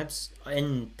start from Hibs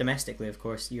domestically, of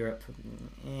course. Europe,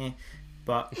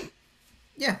 but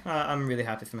I'm really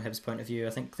happy from Hibs' point of view. I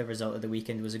think the result of the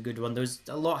weekend was a good one. There was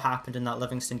a lot happened in that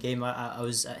Livingston game. I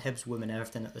was at Hibs Women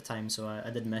Everton at the time, so I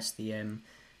did miss the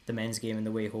men's game on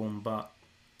the way home, but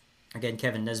again,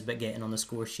 Kevin Nisbet getting on the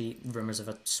score sheet. Rumours of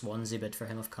a Swansea bid for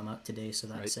him have come out today, so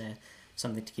that's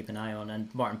something to keep an eye on.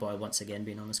 And Martin Boyle once again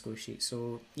being on the score sheet.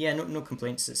 So no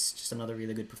complaints. It's just another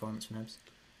really good performance from Hibs.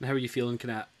 And how are you feeling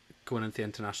kind of going into the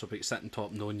international break, sitting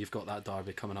top, knowing you've got that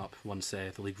derby coming up once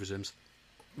the league resumes?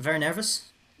 Very nervous.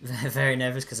 Very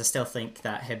nervous because I still think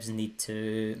that Hibs need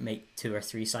to make 2 or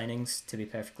 3 signings, to be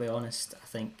perfectly honest. I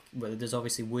think there's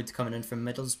obviously Wood coming in from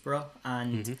Middlesbrough,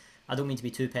 and I don't mean to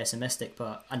be too pessimistic,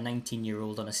 but a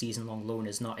 19-year-old on a season-long loan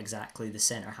is not exactly the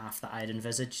centre half that I had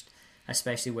envisaged,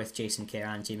 especially with Jason Kerr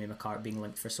and Jamie McCart being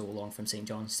linked for so long from St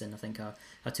Johnstone. I think a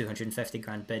 250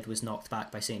 grand bid was knocked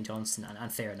back by St Johnstone,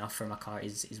 and fair enough for McCart,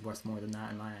 he's worth more than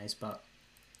that in my eyes, but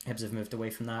Hibs have moved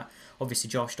away from that. Obviously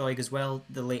Josh Doig as well.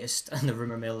 The latest and the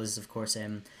rumour mill is of course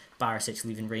Barisic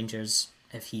leaving Rangers,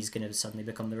 if he's going to suddenly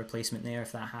become the replacement there,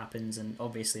 if that happens. And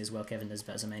obviously as well Kevin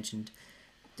Nisbet, as I mentioned,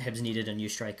 Hibs needed a new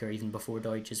striker even before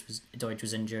Doig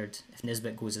was injured. If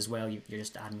Nisbet goes as well, you're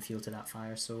just adding fuel to that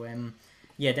fire. So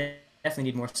definitely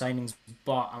need more signings,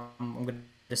 but I'm going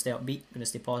to stay upbeat, going to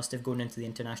stay positive going into the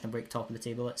international break, top of the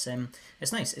table. It's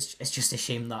nice. It's just a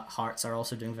shame that Hearts are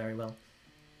also doing very well.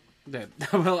 Yeah,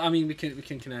 well, I mean, we can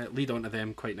kind of lead on to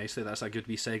them quite nicely. That's a good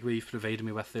wee segue you've provided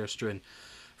me with there, Struan.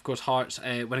 Of course, Hearts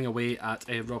winning away at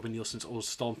Robin Nielsen's old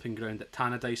stomping ground at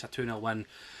Tannadice, a 2-0 win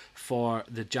for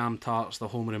the Jam Tarts, the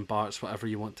Homer and Barts, whatever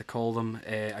you want to call them,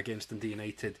 against Dundee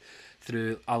United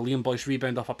through a Liam Boyce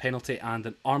rebound off a penalty and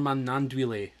an Armand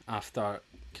Nandwile after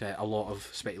a lot of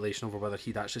speculation over whether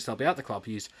he'd actually still be at the club.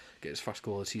 He's got his first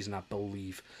goal of the season, I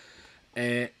believe.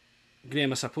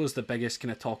 Graham, I suppose the biggest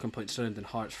kind of talking point surrounding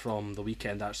Hearts from the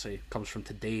weekend actually comes from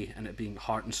today, and it being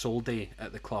Heart and Soul Day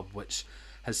at the club, which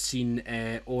has seen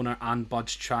owner Anne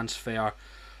Budge transfer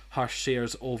her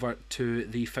shares over to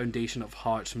the Foundation of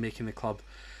Hearts, making the club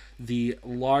the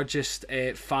largest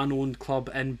fan-owned club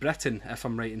in Britain, if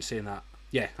I'm right in saying that.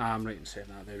 Yeah, I'm right in saying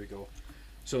that. There we go.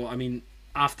 So, I mean,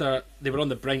 after they were on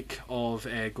the brink of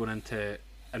going into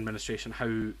administration, how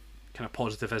kind of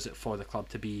positive is it for the club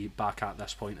to be back at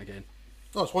this point again?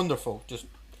 Oh, it's wonderful. Just,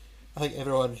 I think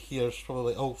everyone here is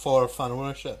probably all for fan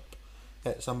ownership.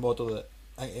 It's a model that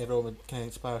I think everyone would kind of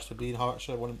aspires to be in Hearts.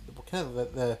 Are one of kind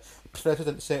of the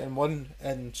precedent setting one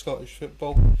in Scottish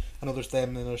football. I know there's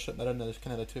them and there's St Mirren as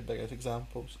kind of the two biggest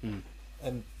examples.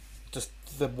 And just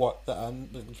a lot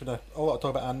of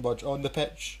talk about Anbudge on the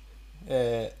pitch.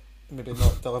 Maybe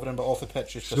not delivering, but off the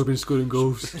pitch, it's She's not been scoring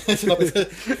goals. it's not been,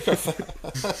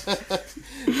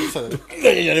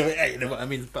 you know what I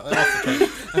mean. But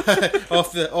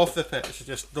off the pitch, off the pitch,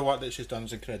 just the work that she's done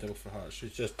is incredible for her.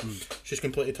 She's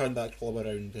completely turned that club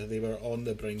around. They were on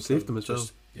the brink. Saved them as well.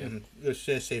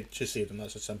 She saved them.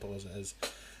 That's as simple as it is.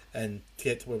 And to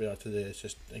get to where we are today, it's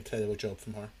just an incredible job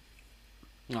from her.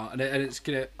 No, and it's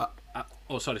gonna.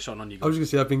 Oh, sorry, Sean, on you go. I was going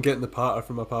to say, I've been getting the patter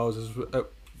from my pals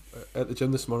at the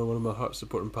gym this morning. One of my Hearts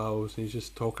supporting pals, and he's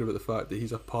just talking about the fact that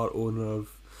he's a part owner of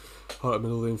Heart of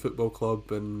Midlothian Football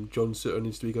Club, and John Suter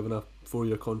needs to be given a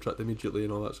 4-year contract immediately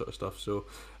and all that sort of stuff. So,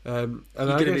 and he's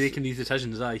going to be making these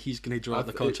decisions. He's going to draw up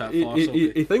the contract for us.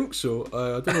 He thinks so.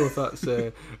 I don't know if that's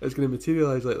it's going to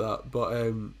materialise like that, but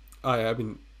I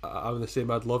mean, I'm the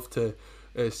same. I'd love to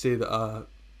say that I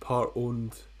part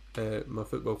owned my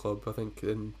football club. I think,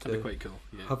 and that'd be quite cool.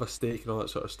 Yeah. Have a stake and all that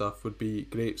sort of stuff would be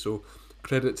great. So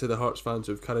credit to the Hearts fans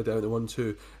who've carried out the ones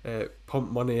who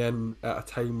pumped money in at a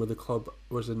time where the club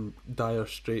was in dire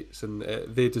straits, and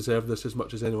they deserve this as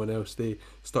much as anyone else. They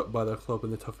stuck by their club in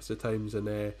the toughest of times, and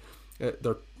they're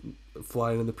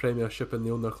flying in the Premiership and they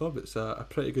own their club. It's a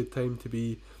pretty good time to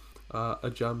be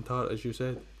a jam tart, as you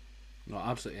said. No, it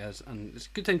absolutely is, and it's a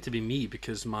good time to be me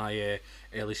because my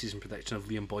early season prediction of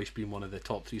Liam Boyce being one of the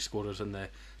top 3 scorers in the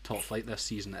top flight this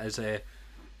season is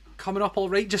coming up all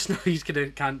right just now.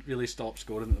 Can't really stop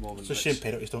scoring at the moment. It's a shame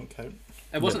penalties don't count.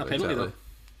 It wasn't a penalty though.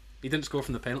 He didn't score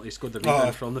from the penalty. He scored the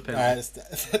rebound from the penalty.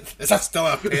 Is that still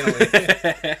a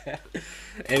penalty?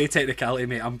 Any technicality,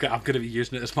 mate. I'm going to be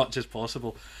using it as much as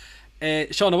possible.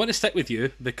 Sean, I want to stick with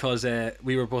you because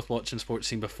we were both watching Sports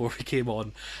Scene before we came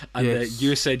on, and Yes.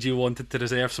 You said you wanted to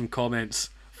reserve some comments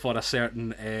for a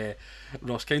certain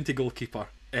Ross County goalkeeper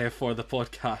for the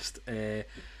podcast.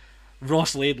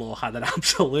 Ross Laidlaw had an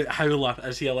absolute howler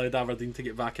as he allowed Aberdeen to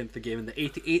get back into the game in the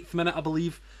 88th minute, I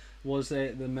believe, was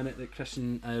the minute that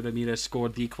Christian Ramirez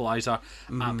scored the equaliser at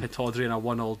Pittodrie in a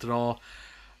 1-1 draw.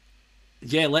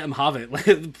 Yeah, let him have it.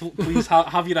 Please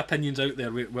have your opinions out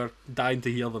there. We're dying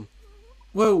to hear them.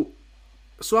 Well,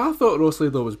 so I thought Ross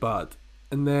Laidlaw was bad,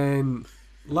 and then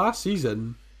last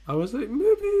season I was like,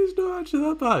 maybe he's not actually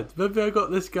that bad. Maybe I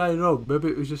got this guy wrong. Maybe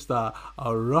it was just a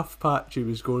rough patch he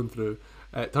was going through.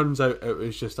 It turns out it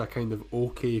was just a kind of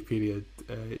okay period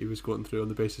he was going through on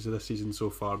the basis of this season so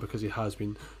far, because he has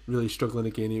been really struggling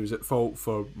again. He was at fault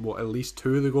for at least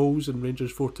 2 of the goals in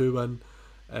Rangers 4-2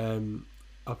 win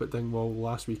up at Dingwall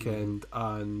last weekend.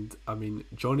 And I mean,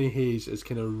 Johnny Hayes has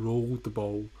kind of rolled the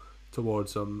ball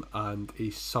towards him and he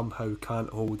somehow can't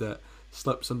hold it,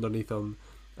 slips underneath him,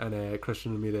 and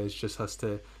Christian Ramirez just has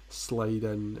to slide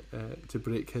in to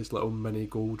break his little mini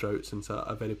goal drought since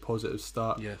a very positive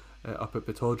start up at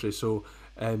Pittodrie. So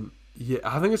I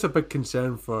think it's a big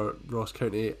concern for Ross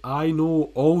County. I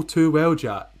know all too well,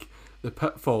 Jack, the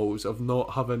pitfalls of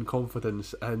not having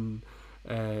confidence in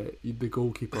the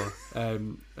goalkeeper.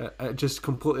 It just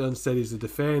completely unsteadies the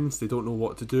defence. They don't know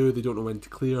what to do. They don't know when to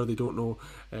clear. They don't know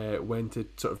when to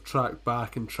sort of track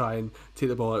back and try and take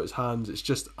the ball out of his hands. It's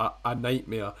just a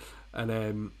nightmare.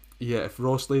 And if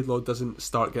Ross Laidlaw doesn't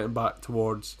start getting back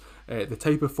towards the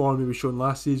type of form he was showing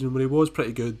last season, where he was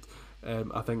pretty good,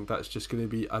 I think that's just going to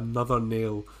be another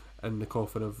nail in the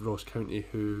coffin of Ross County,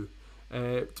 who,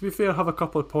 to be fair, have a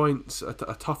couple of points. A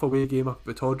tough away game up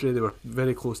at Pittodrie. They were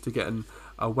very close to getting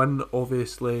a win,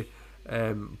 obviously,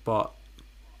 but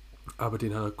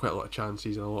Aberdeen had quite a lot of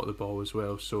chances and a lot of the ball as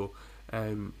well. So, I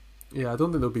don't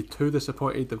think they'll be too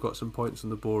disappointed. They've got some points on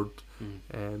the board,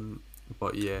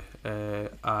 but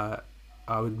I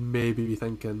would maybe be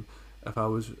thinking, if I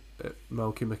was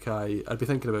Malky Mackay, I'd be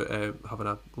thinking about having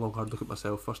a long hard look at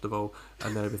myself first of all,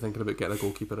 and then I'd be thinking about getting a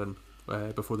goalkeeper in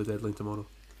before the deadline tomorrow.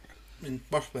 I mean,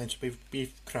 worth mentioning,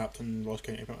 we've crapped on Ross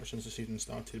County pretty much since the season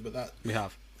started, but that we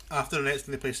have. After the next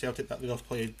time they play Celtic, that they've also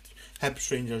played Hibs,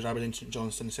 Rangers, Aberdeen, St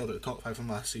Johnstone, Celtic, the top 5 from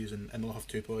last season, and they'll have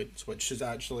 2 points, which is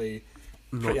actually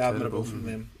pretty admirable from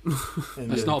them.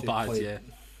 It's not bad, yeah.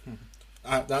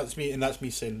 That's me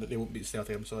saying that they won't beat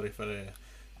Celtic. I'm sorry for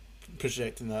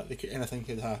projecting that. Anything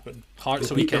could happen.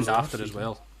 Hearts a weekend after as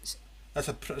well. It's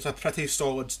a pretty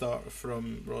solid start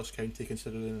from Ross County,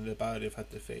 considering the barrier they've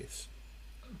had to face.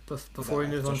 Before we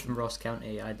move on from Ross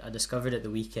County, I discovered at the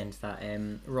weekend that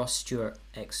Ross Stewart,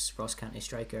 ex-Ross County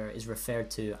striker, is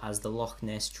referred to as the Loch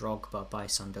Ness Drogba by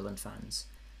Sunderland fans,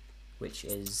 which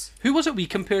is... Who was it we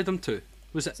compared him to?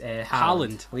 Was it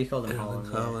Haaland? We called him Haaland.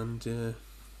 Haaland, yeah.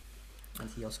 And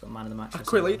he also got man of the match. I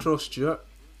quite liked Ross Stewart.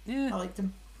 Yeah, I liked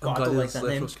him. I'm I glad don't he like that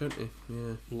name. Ross County.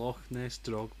 Yeah. Loch Ness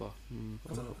Drogba.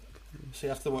 I don't know. See,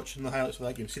 after watching the highlights of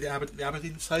that game, see the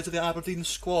Aberdeen size of the Aberdeen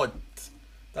squad.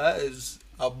 That is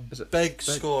a big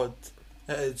squad.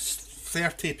 It is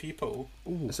 30 people.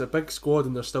 Ooh. It's a big squad,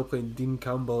 and they're still playing Dean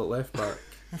Campbell at left back.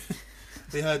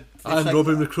 And Ross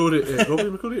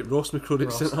McCrory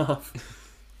at centre half.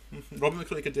 Robin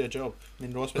McCrory could do a job. I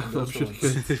mean, Ross went I'm sure he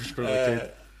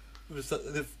could.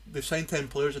 They've signed 10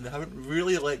 players and they haven't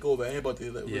really let go of anybody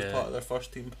that was part of their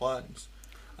first team plans.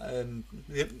 I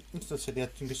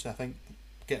think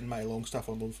getting Matty Longstaff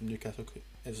on loan from Newcastle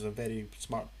is a very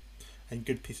smart and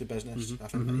good piece of business. I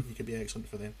think that he could be excellent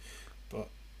for them. But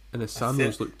and his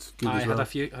Samuels looked good as well.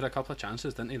 Had a couple of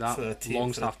chances, didn't he? That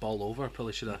Longstaff ball over,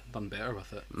 probably should have done better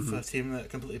with it. For a team that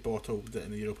completely bottled it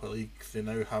in the Europa League, they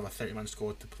now have a 30-man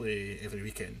squad to play every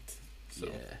weekend. So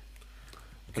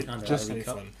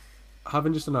fun.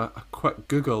 Having just done a quick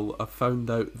Google, I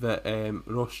found out that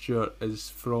Ross Stewart is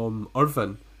from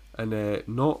Irvine and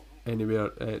not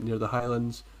anywhere near the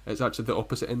Highlands. It's actually the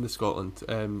opposite end of Scotland.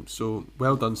 So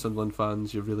well done, Sunderland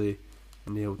fans. You really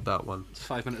nailed that one. It's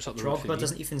 5 minutes up the road. Drogba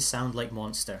doesn't even sound like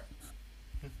Monster.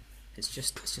 It's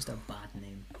just a bad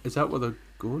name. Is that what they're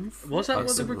going for? Was that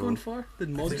what they were going for? Is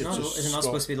it not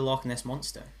supposed to be the Loch Ness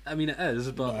Monster? I mean, it is,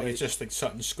 but it's just like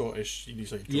something Scottish. You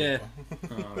need like yeah.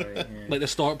 Oh, right, yeah. Like the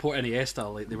Stockport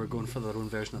Iniesta, like they were going for their own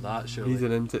version of that. Surely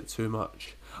reading into it too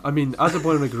much. I mean, as a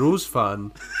Bournemouth Rose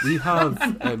fan, we have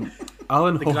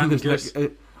Alan Horn's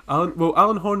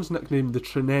Alan Horn's nicknamed the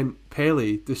Trinent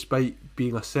Pelly, despite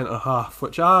being a centre half,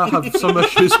 which I have some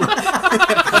issues with.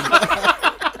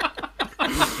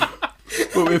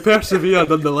 But we persevere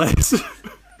nonetheless.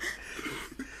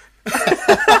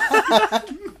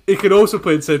 He can also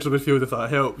play in central midfield if that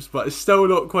helps, but it's still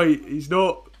not quite. He's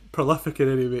not prolific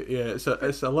in any way. Yeah, it's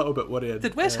a little bit worrying.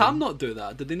 Did West Ham not do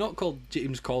that? Did they not call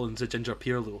James Collins a Ginger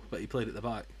Pirlo, but he played at the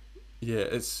back?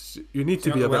 Yeah, you need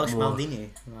to be a Welsh bit more. Maldini.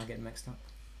 Am I getting mixed up?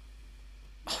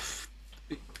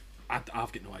 I've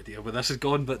got no idea where this has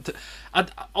gone, but I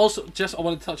wanted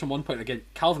to touch on one point again.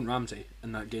 Calvin Ramsey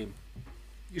in that game.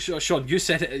 Sean, you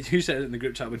said it in the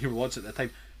group chat when you were watching at the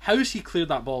time. How has he cleared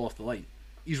that ball off the line?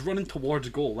 He's running towards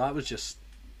goal. That was just.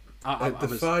 It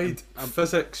defied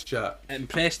physics, Jack. It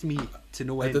impressed me to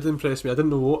no end. It did impress me. I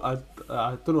didn't know I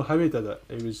don't know how he did it.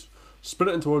 He was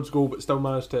sprinting towards goal, but still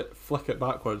managed to flick it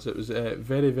backwards. It was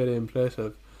very, very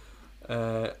impressive.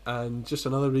 And just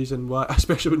another reason why,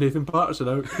 especially with Nathan Patterson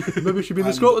out, maybe we should be in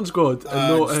the Scotland squad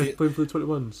and not playing for the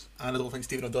 21s. And I don't think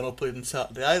Stephen O'Donnell played on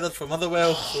Saturday either for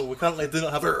Motherwell, so we currently do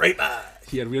not have a right back.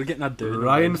 Here, we're getting that down.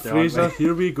 Ryan Fraser,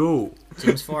 here we go.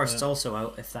 James Forrest's also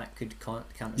out, if that could count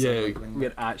as a wing.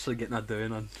 We're actually getting that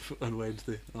down on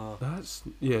Wednesday. Oh. That's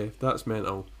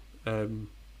mental. I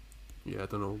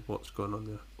don't know what's going on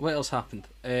there. What else happened?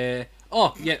 Right.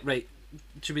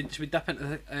 Should we dip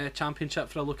into the Championship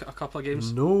for a look at a couple of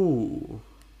games? No.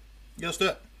 Yeah, let's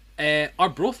do it.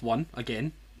 Arbroath won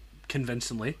again,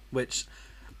 convincingly, which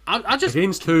I just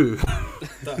against who?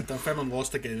 Dunfermline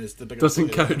lost again is the biggest. Doesn't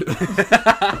count.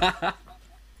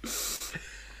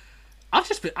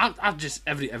 I've just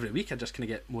every week I just kind of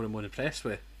get more and more impressed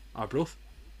with Arbroath.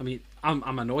 I mean,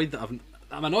 I'm annoyed that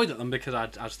I'm annoyed at them because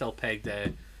I still pegged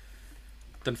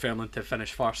Dunfermline to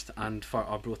finish first and for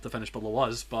Arbroath to finish below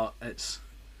us, but it's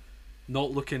not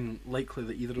looking likely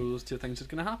that either of those two things is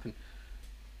going to happen.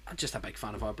 I'm just a big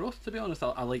fan of Arbroath, to be honest.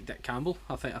 I like Dick Campbell.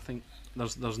 I think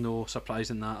there's no surprise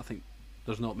in that. I think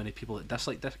there's not many people that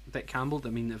dislike Dick Campbell. I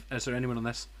mean, is there anyone on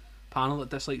this panel that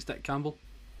dislikes Dick Campbell?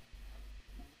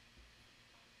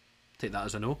 Take that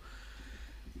as a no.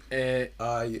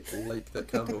 I like Dick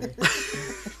Campbell.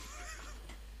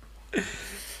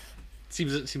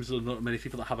 Seems there's not many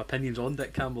people that have opinions on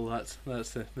Dick Campbell. That's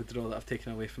the draw that I've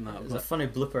taken away from that. There's a funny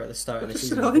blooper at the start of the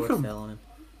season like before it fell on him.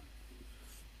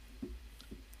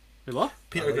 Wait, what?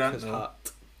 Peter Grant, his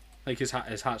hat. Like his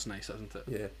hat's nice, isn't it?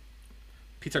 Yeah.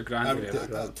 Peter Grant.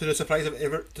 To the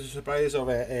surprise of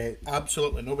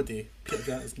absolutely nobody, Peter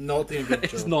Grant is not doing a good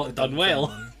job. It's not done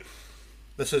well.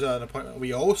 This is an appointment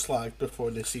we all slagged before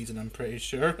this season, I'm pretty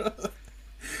sure.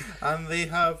 And they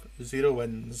have 0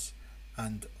 wins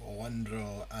and 1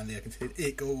 draw, and they conceded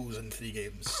 8 goals in 3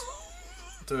 games.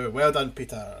 So well done,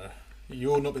 Peter.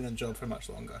 You'll not be in the job for much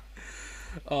longer.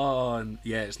 Oh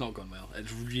yeah, it's not gone well.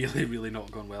 It's really, really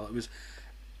not gone well. It was.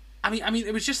 I mean,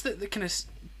 it was just the kind of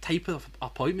type of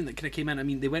appointment that kind of came in. I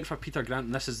mean, they went for Peter Grant,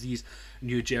 and this is these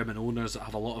new German owners that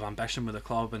have a lot of ambition with the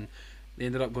club, and they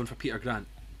ended up going for Peter Grant.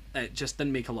 It just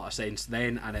didn't make a lot of sense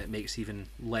then, and it makes even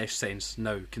less sense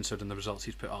now, considering the results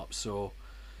he's put up. So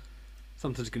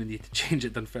something's going to need to change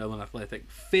at Dunfermline Athletic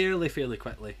fairly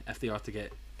quickly if they are to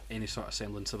get any sort of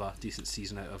semblance of a decent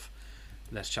season out of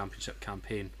this Championship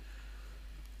campaign.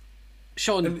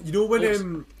 Sean, And you know when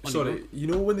on you sorry, go. you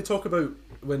know when they talk about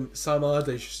when Sam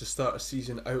Allardyce used to start a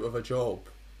season out of a job,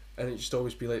 and it used to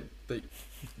always be like the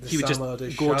He would Sam just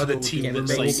Allardyce go to shadow the would team be Yeah, that's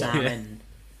looming bring like- over- Sam yeah. in.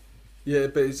 Yeah,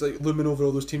 but it's like looming over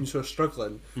all those teams who are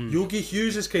struggling. Hmm. Yogi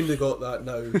Hughes has kind of got that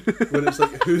now, when it's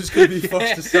like who's going to be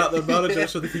first to start their manager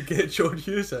so they can get John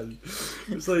Hughes in.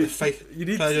 It's like you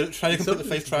need Trying to complete the something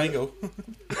five to- triangle.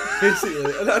 basically,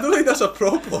 and I don't think that's a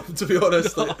problem, to be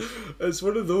honest. Like, it's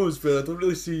one of those where I don't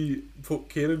really see folk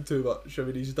caring too much. I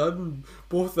mean, he's done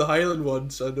both the Highland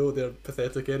ones. I know they're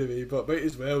pathetic anyway, but might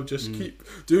as well just keep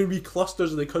doing wee clusters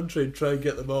in the country and try and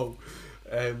get them all.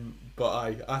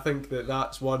 But I think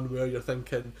that's one where you're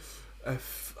thinking,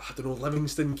 if I don't know,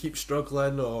 Livingston keeps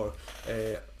struggling, or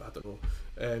I don't know,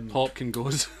 Hopkin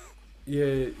goes.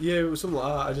 yeah, something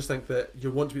like that. I just think that you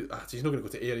want to be. He's not going to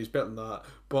go to Ayr. He's better than that.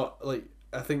 But like,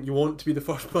 I think you want to be the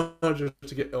first manager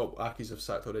to get. Oh, Aki's have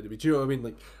sacked already. But do you know what I mean?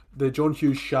 Like, the John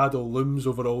Hughes shadow looms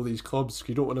over all these clubs.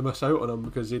 You don't want to miss out on him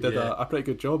because he did Yeah. a pretty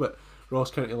good job at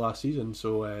Ross County last season.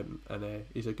 So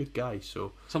he's a good guy.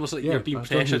 So It's almost like Yeah, you're being John Hughes,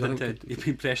 pressured I think, into could- you've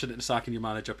been pressured into sacking your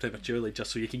manager prematurely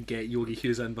just so you can get Yogi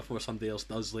Hughes in before somebody else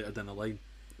does later down the line.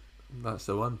 that's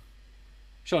the one.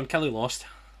 Sean, Kelly lost.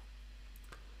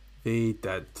 They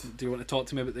did. Do you want to talk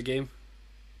to me about the game?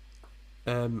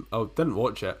 I didn't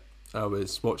watch it. I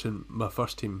was watching my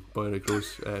first team, Boyer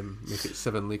Gross, make it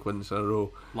 7 league wins in a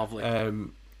row. Lovely. I was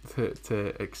going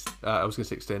to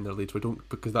say extend their lead. We don't,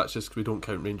 because that's just we don't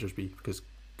count Rangers B because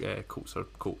Colts are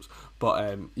Colts.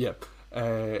 But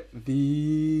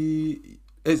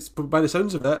it's by the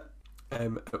sounds of it,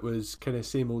 it was kind of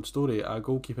same old story. A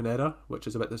goalkeeping error, which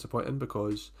is a bit disappointing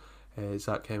because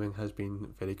Zach Hemming has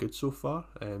been very good so far.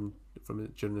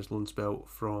 During his loan spell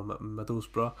from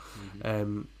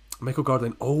Middlesbrough. Michael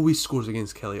Garden always scores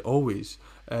against Kelly, always,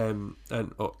 and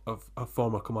a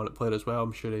former Kilmarnock player as well.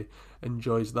 I'm sure he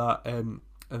enjoys that. And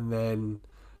then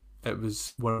it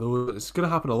was one of those. It's going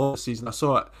to happen a lot this season. I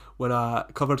saw it when I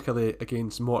covered Kelly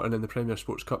against Morton in the Premier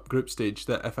Sports Cup group stage.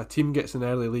 That if a team gets an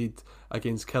early lead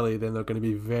against Kelly, then they're going to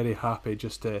be very happy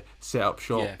just to set up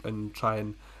shop and try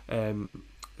and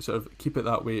sort of keep it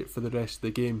that way for the rest of the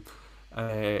game.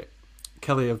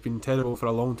 Kelly have been terrible for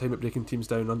a long time at breaking teams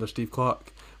down under Steve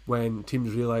Clark. When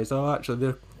teams realise, oh, actually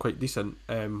they're quite decent,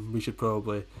 we should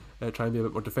probably try and be a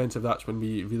bit more defensive. That's when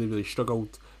we really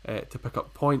struggled to pick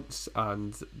up points,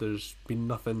 and there's been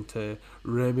nothing to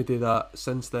remedy that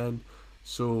since then.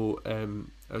 So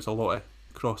it was a lot of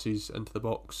crosses into the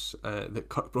box that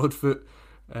Kirk Broadfoot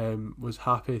was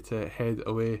happy to head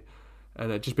away,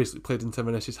 and it just basically played into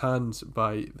Inverness's hands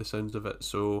by the sounds of it.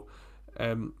 So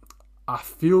I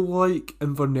feel like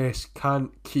Inverness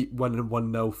can't keep winning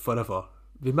 1-0 forever.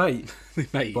 They might, They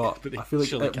might, but they I feel like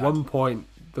surely at can't. one point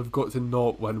they've got to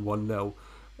not win 1-0.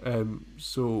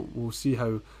 So we'll see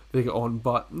how they get on.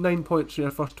 But 9 points from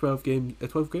their first 12 games.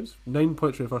 9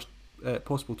 points from their first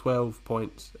possible 12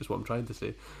 points is what I'm trying to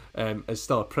say. Is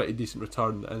still a pretty decent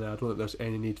return, and I don't think there's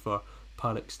any need for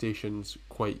panic stations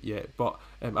quite yet. But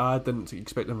I didn't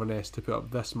expect Inverness to put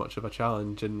up this much of a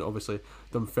challenge, and obviously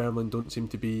Dunfermline don't seem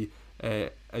to be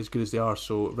as good as they are.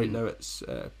 So right now it's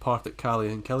Partick,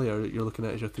 Cali and Killie you're looking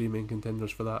at as your 3 main contenders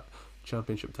for that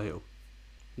championship title.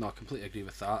 No, I completely agree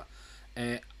with that.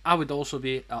 I would also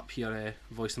be up here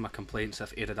voicing my complaints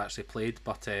if Ayr had actually played,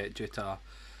 but due to a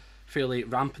fairly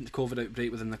rampant COVID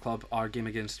outbreak within the club, our game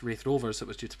against Wraith Rovers that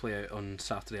was due to play out on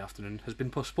Saturday afternoon has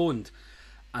been postponed,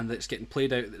 and it's getting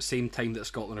played out at the same time that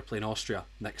Scotland are playing Austria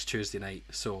next Tuesday night.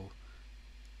 So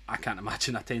I can't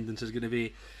imagine attendance is going to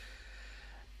be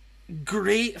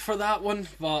great for that one,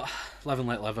 but live and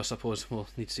let live, I suppose. We'll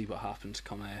need to see what happens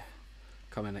coming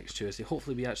next Tuesday.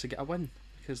 Hopefully we actually get a win,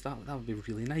 because that would be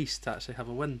really nice to actually have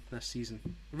a win this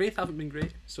season. Wraith haven't been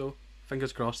great, so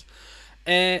fingers crossed.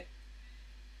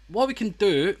 What we can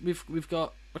do, we're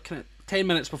kind of 10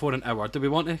 minutes before an hour. Do we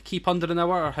want to keep under an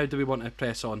hour, or how do we want to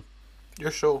press on?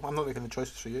 Your show. I'm not making the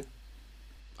choices for you.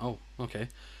 Oh, okay.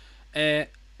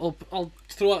 I'll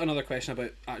throw out another question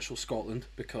about actual Scotland,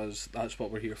 because that's what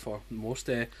we're here for most.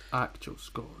 Actual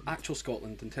Scotland. Actual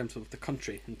Scotland in terms of the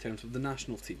country, in terms of the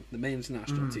national team, the men's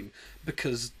national team,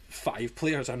 because 5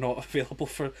 players are not available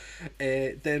for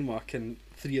Denmark, and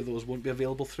 3 of those won't be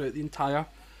available throughout the entire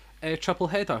triple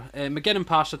header. McGinn and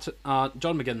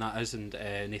John McGinn, that is, and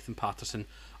Nathan Patterson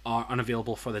are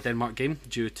unavailable for the Denmark game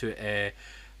due to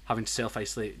having to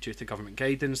self-isolate due to government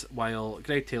guidance, while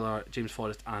Greg Taylor, James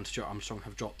Forrest and Stuart Armstrong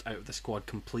have dropped out of the squad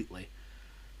completely.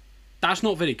 That's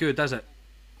not very good, is it?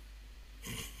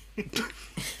 I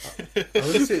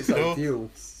would say it's No. ideal.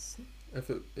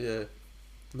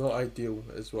 Not ideal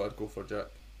is what I'd go for, Jack.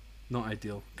 Not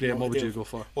ideal. Graham, Not what would ideal. you go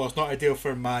for? Well, it's not ideal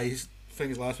for my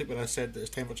things last week when I said that it's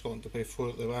time for Scotland to play 4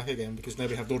 at the back again because now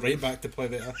we have no right back to play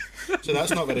there. So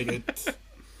that's not very good.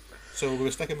 So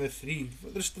we're sticking with 3.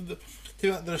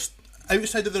 There's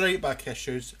outside of the right back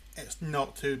issues, it's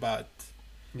not too bad.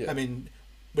 Yeah. I mean,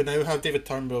 we now have David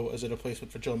Turnbull as a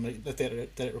replacement for the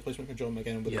direct replacement for John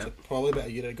McGinn, but probably about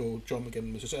a year ago, John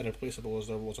McGinn was as irreplaceable as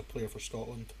there was a player for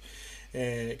Scotland.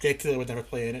 Greg Taylor would never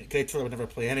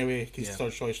play anyway. He's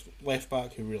third choice left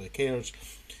back. Who really cares?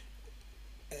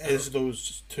 Is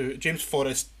those two? James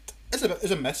Forrest is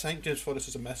a miss. I think James Forrest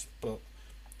is a miss, but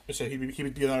so he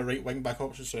would be another right wing back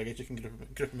option. So I guess you can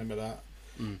group him in with that.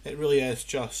 It really is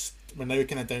just we're now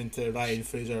kind of down to Ryan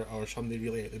Fraser or somebody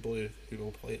really out the blue who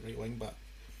will play at right wing back.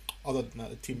 Other than that,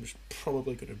 the team's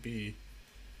probably going to be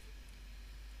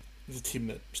the team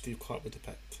that Steve Clarke would have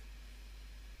picked.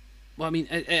 Well, I mean,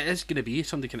 it is going to be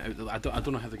somebody can out there. I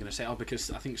don't know how they're going to set up because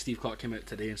I think Steve Clarke came out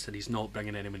today and said he's not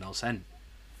bringing anyone else in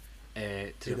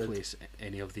to replace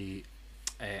any of the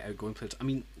outgoing players. I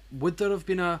mean, would there have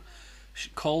been a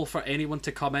call for anyone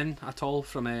to come in at all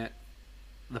from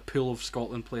the pool of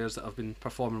Scotland players that have been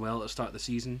performing well at the start of the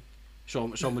season? Sean,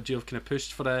 would you have kind of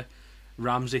pushed for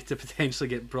Ramsey to potentially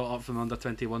get brought up from the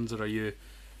under-21s, or are you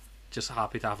just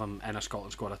happy to have him in a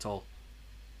Scotland squad at all?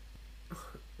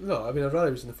 No, I mean, I'd rather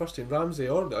he was in the first team. Ramsey,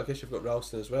 or I guess you've got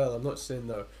Ralston as well. I'm not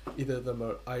saying either of them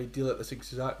are ideal at this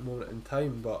exact moment in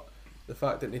time, but the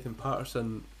fact that Nathan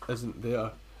Patterson isn't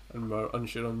there and we're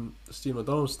unsure on Steve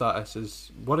McDonald's status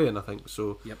is worrying, I think.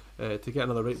 So to get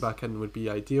another right back in would be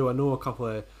ideal. I know a couple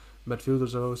of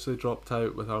midfielders have obviously dropped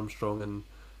out with Armstrong and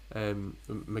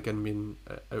McGinn being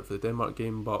out for the Denmark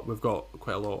game, but we've got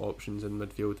quite a lot of options in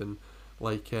midfield, and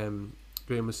like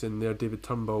Graham was saying there, David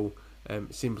Turnbull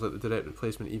seems like the direct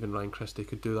replacement. Even Ryan Christie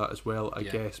could do that as well, I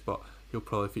guess, but he'll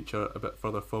probably feature a bit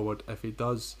further forward if he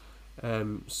does.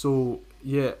 There's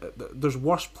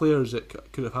worse players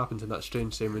that could have happened in that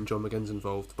strange time when John McGinn's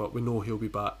involved, but we know he'll be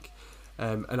back.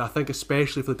 And I think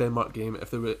especially for the Denmark game,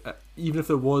 even if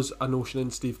there was a notion in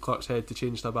Steve Clarke's head to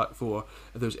change that back 4,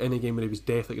 if there was any game where he was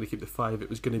definitely going to keep the 5, it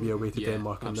was going to be away to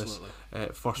Denmark in this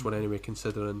first one anyway,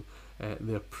 considering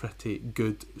they're pretty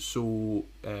good. So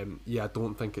I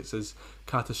don't think it's as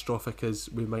catastrophic as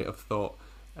we might have thought,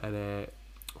 and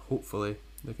hopefully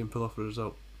they can pull off a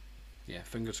result. Yeah,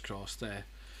 fingers crossed.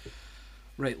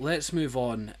 Right, let's move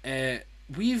on.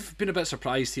 We've been a bit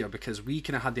surprised here because we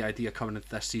kind of had the idea coming into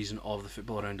this season of the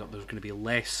Football Roundup there was going to be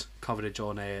less coverage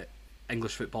on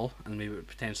English football, and we would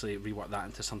potentially rework that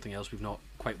into something else. We've not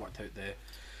quite worked out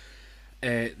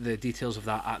the details of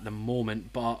that at the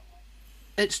moment, but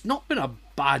it's not been a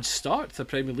bad start to the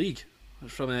Premier League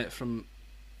from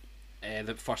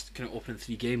the first kind of opening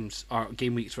 3 games, or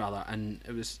game weeks rather, and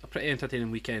it was a pretty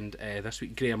entertaining weekend this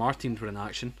week. Graham, our teams were in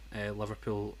action.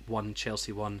 Liverpool won,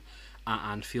 Chelsea won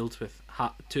at Anfield with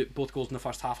both goals in the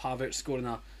first half. Havertz scoring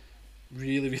a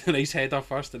really, really nice header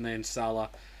first, and then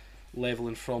Salah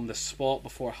levelling from the spot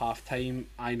before half time.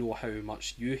 I know how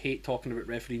much you hate talking about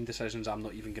refereeing decisions. I'm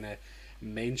not even going to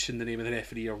mention the name of the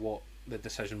referee or what the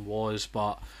decision was,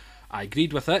 but I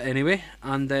agreed with it anyway.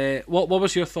 And what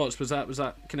was your thoughts? Was that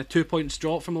kind of 2 points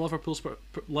drop from a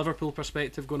Liverpool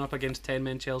perspective going up against 10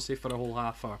 men Chelsea for a whole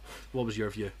half, or what was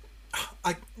your view?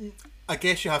 I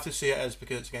guess you have to say it is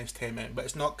because it's against 10 men, but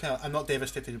it's not. I'm not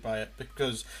devastated by it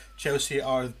because Chelsea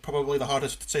are probably the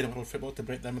hardest side of world football to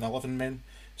break down with 11 men.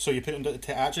 So you put them down to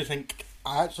 10. I think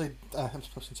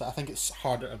it's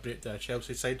harder to break the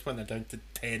Chelsea side when they're down to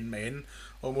 10 men,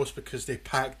 almost because they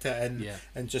packed it in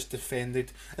and just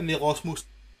defended, and they lost most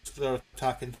of their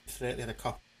attacking threat. They had a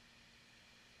couple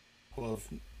of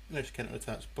nice counter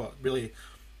attacks, but really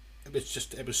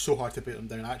it was so hard to beat them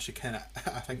down. I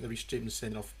think the Reece James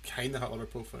sending off kind of hurt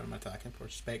Liverpool from an attacking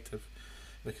perspective,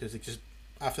 because they just,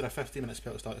 after a 15-minute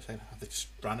spell to start the second half, they just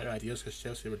ran out of ideas because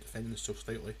Chelsea were defending so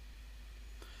stoutly.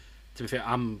 To be fair,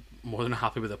 I'm more than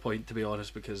happy with the point, to be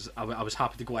honest, because I was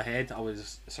happy to go ahead. I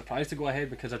was surprised to go ahead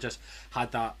because I just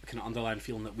had that kind of underlying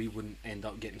feeling that we wouldn't end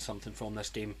up getting something from this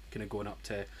game, kind of going up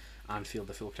to Anfield,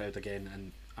 the full crowd again,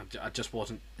 and I just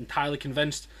wasn't entirely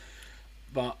convinced.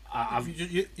 But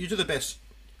you do the best.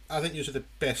 I think you're the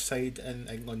best side in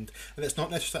England, and it's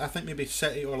not necessarily. I think maybe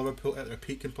City or Liverpool at their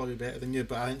peak can probably be better than you,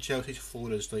 but I think Chelsea's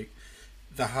floor is like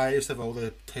the highest of all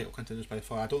the title contenders by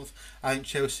far. I think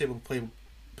Chelsea will play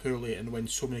poorly and win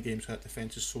so many games because that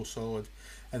defence is so solid,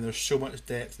 and there's so much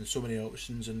depth and so many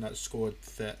options in that squad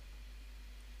that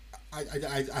I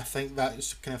think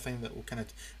that's the kind of thing that will kind of,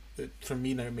 for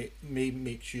me now,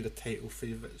 makes you the title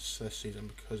favourites this season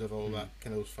because of all that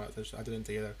kind of those factors added in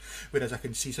together. Whereas I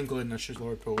can see some golden issues,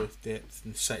 Liverpool with depth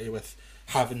and City with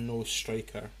having no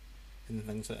striker and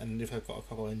things like, and they've got a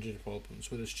couple of injury problems.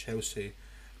 Whereas Chelsea,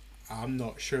 I'm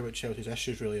not sure what Chelsea's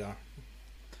issues really are.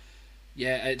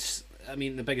 Yeah, I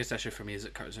mean, the biggest issue for me is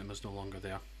that Kurt Zouma's no longer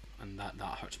there, and that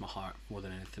hurts my heart more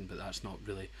than anything. But that's not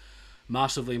really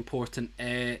massively important.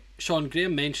 Sean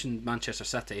Graham mentioned Manchester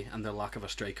City and their lack of a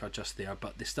striker just there,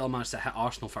 but they still managed to hit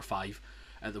Arsenal for 5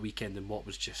 at the weekend in what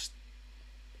was just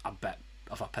a bit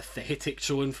of a pathetic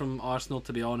showing from Arsenal,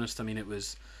 to be honest. I mean, it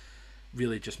was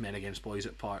really just men against boys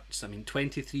at parts. I mean,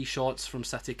 23 shots from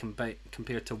City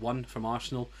compared to 1 from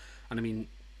Arsenal, and I mean,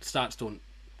 stats don't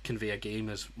convey a game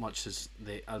as much as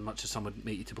some would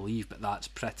make you to believe, but that's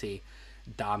pretty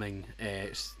damning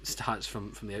stats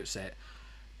from the outset.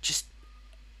 Just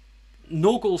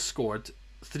no goals scored,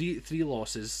 three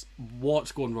losses.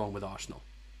 What's going wrong with Arsenal?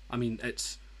 I mean,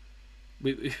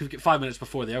 we've got 5 minutes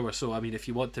before the hour, so I mean, if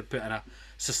you want to put in a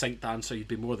succinct answer, you'd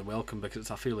be more than welcome, because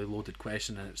it's a fairly loaded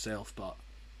question in itself. But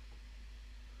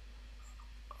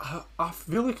I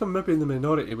feel like I'm maybe in the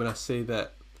minority when I say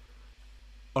that,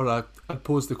 or I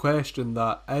pose the question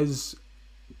that is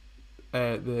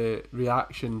the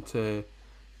reaction to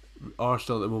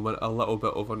Arsenal at the moment a little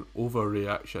bit of an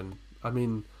overreaction. I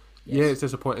mean, yeah, it's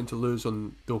disappointing to lose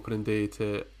on the opening day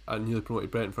to a newly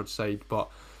promoted Brentford side, but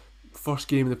first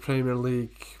game in the Premier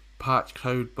League, packed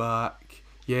crowd back.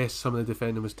 Yes, some of the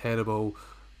defending was terrible,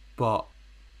 but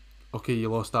okay, you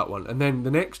lost that one. And then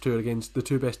the next two are against the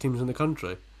two best teams in the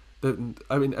country.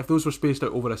 I mean, if those were spaced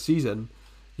out over a season,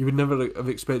 you would never have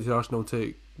expected Arsenal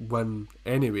to win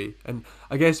anyway. And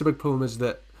I guess the big problem is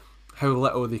that how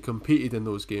little they competed in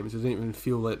those games. It didn't even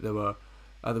feel like there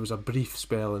was a brief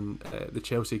spell in the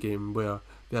Chelsea game where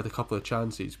they had a couple of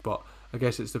chances, but I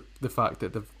guess it's the fact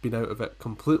that they've been out of it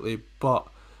completely. But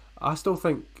I still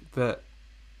think that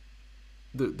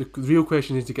the real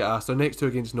question needs to get asked. They're next two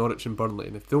against Norwich and Burnley,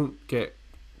 and if they don't get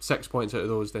 6 points out of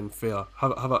those, then fair,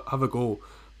 have a go.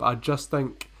 But I just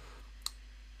think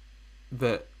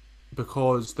that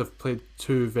because they've played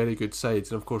two very good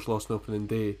sides and of course lost an opening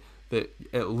day, that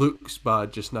it looks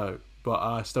bad just now. But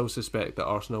I still suspect that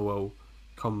Arsenal will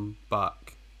come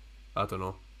back. I don't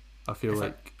know. I feel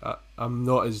like I'm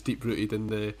not as deep rooted in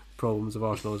the problems of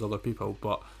Arsenal as other people,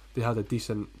 but they had a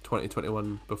decent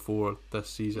 2021 before this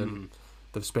season.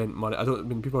 They've spent money. I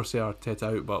mean, people say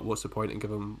Arteta out, but what's the point in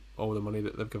giving him all the money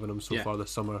that they've given him so far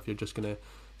this summer if you're just going to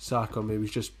sack him? He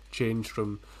was just changed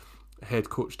from head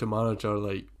coach to manager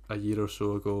like a year or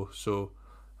so ago, so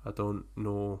I don't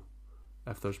know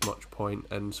if there's much point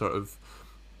in sort of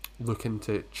looking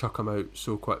to chuck him out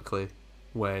so quickly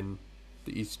when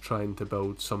he's trying to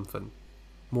build something.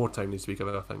 More time needs to be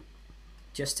given, I think.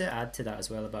 Just to add to that as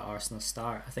well about Arsenal's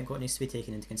start, I think what needs to be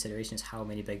taken into consideration is how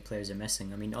many big players are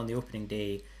missing. I mean, on the opening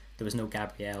day, there was no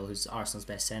Gabriel, who's Arsenal's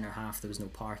best centre-half. There was no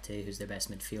Partey, who's their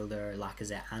best midfielder.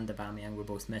 Lacazette and Aubameyang were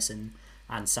both missing.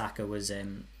 And Saka was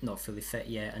not fully fit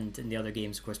yet. And in the other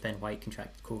games, of course, Ben White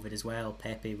contracted COVID as well.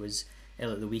 Pepe was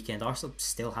ill at the weekend. Arsenal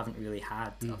still haven't really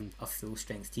had a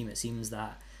full-strength team. It seems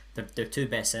that their two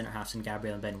best centre-halves, and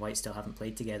Gabriel and Ben White, still haven't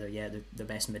played together yet. The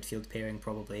best midfield pairing,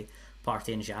 probably.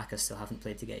 Partey and Xhaka still haven't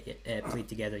played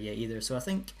together yet either. So I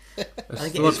think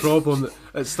it's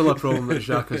still a problem that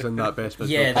Xhaka's in that best midfield.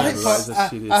 Yeah,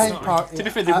 to be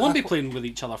fair, they won't be playing with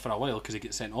each other for a while because he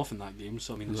gets sent off in that game.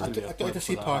 So I mean, I'd like to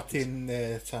see Partey and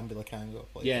Sambi Lokonga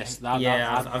play. Yes,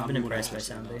 I've been impressed by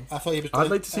Sambi. I thought he was.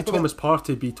 I'd like to see Thomas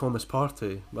Partey be Thomas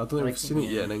Partey. I don't think we've seen it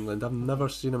yet in England. I've never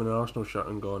seen him in an Arsenal shirt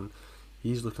and gone,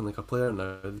 he's looking like a player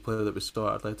now. The player that was still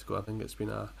at Atletico, I think it's been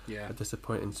a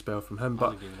disappointing spell from him.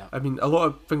 But I mean, a lot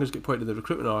of fingers get pointed at the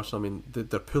recruitment of Arsenal. I mean,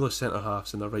 their pool of centre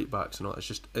halves and their right backs and all.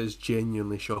 It's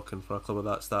genuinely shocking for a club of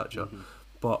that stature.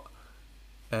 But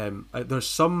there's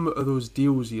some of those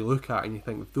deals you look at and you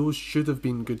think those should have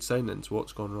been good signings.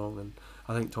 What's gone wrong? And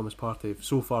I think Thomas Partey,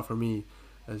 so far for me,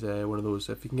 is one of those.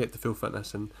 If you can get to full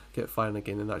fitness and get firing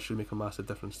again, then that should make a massive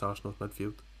difference to Arsenal's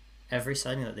midfield. Every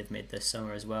signing that they've made this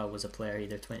summer as well was a player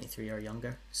either 23 or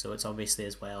younger, so it's obviously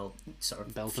as well sort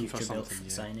of built for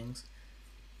signings.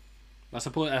 I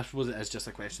suppose it is just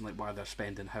a question like why they're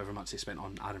spending however much they spent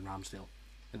on Aaron Ramsdale.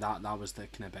 That was the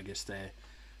kind of biggest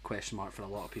question mark for a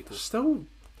lot of people.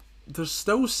 There's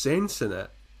still sense in it,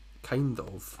 kind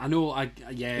of. I know.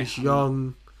 He's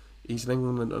young. He's an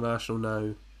England international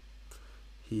now.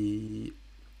 He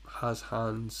has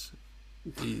hands.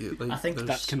 I think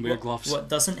that can wear gloves. What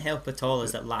doesn't help at all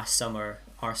is that last summer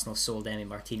Arsenal sold Emi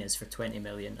Martinez for 20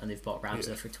 million and they've bought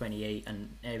Ramsdale for 28,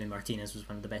 and Emi Martinez was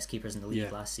one of the best keepers in the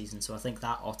league last season, so I think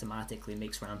that automatically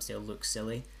makes Ramsdale look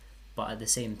silly. But at the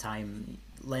same time,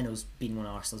 Leno's been one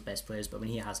of Arsenal's best players, but when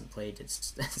he hasn't played,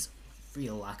 it's a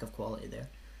real lack of quality there.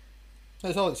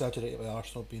 It's all exaggerated by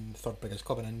Arsenal being the third biggest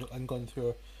club in England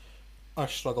who are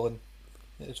struggling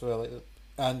as well.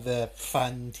 and the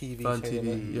fan TV. Fan side of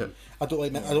it. TV, yeah. I don't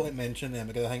like mentioning them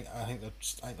because I think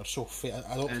they're so fake.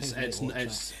 I don't It's think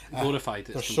it's glorified.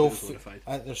 they're It's so completely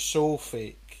glorified. they're so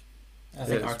fake. I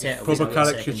think Yeah, Arteta it's was proper out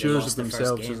second, they caricatures lost of the first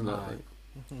themselves, game. isn't it? Aye.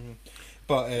 Mhm.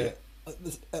 But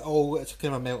it's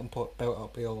kind of a melting pot built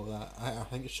up by all of that. I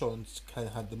think Sean's kind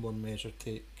of had the more measured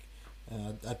take.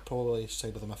 I'd probably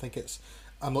side with him.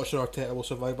 I'm not sure Arteta will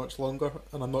survive much longer,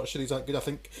 and I'm not sure he's that good. I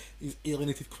think he's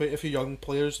alienated quite a few young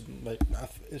players. And, like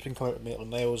it's been coming out with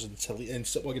Maitland-Niles and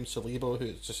William Saliba,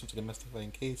 who just seems like a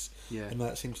mystifying case, Yeah. and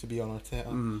that seems to be on Arteta.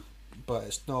 Mm. But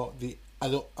it's not the.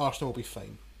 Arsenal will be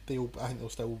fine. I think they'll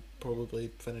still probably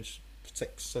finish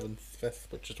 6th, 7th,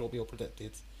 5th, which is what we all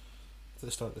predicted at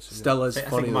the start of the season. Still is I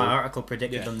funny think my though. article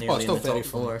predicted Yeah. them Oh, nearly it's in the still very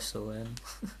top funny. 4, so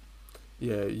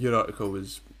Yeah, your article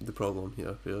was the problem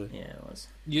here, really. yeah, it was.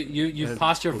 You've Yeah,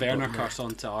 passed your well Werner done, curse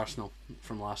on to Arsenal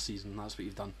from last season. That's what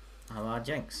you've done. I'm a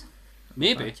jinx.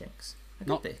 Maybe. A jinx. It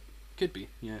Not- could be. Could be,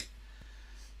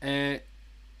 yeah.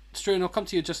 Struan, I'll come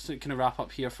to you just to kind of wrap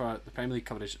up here for the Premier League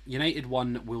coverage. United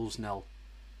 1, Wolves 0.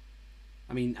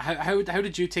 I mean, how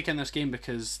did you take in this game?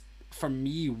 Because for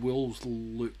me, Wolves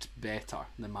looked better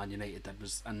than Man United did.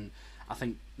 And I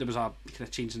think there was a kind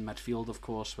of change in midfield, of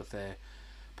course, with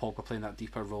Pogba playing that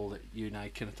deeper role that you and I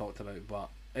kind of talked about. But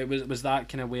was that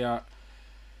kind of where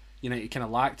United kind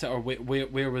of lacked it, or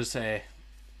where was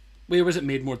it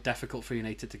made more difficult for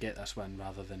United to get this win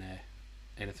rather than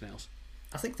anything else?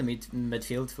 I think the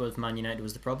midfield with Man United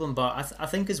was the problem, but I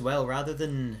think as well, rather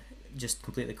than just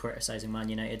completely criticising Man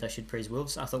United, I should praise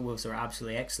Wolves. I thought Wolves were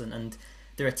absolutely excellent, and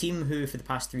they're a team who, for the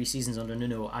past 3 seasons under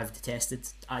Nuno, I've detested.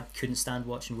 I couldn't stand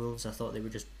watching Wolves. I thought they were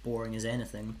just boring as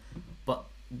anything. But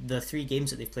the 3 games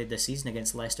that they've played this season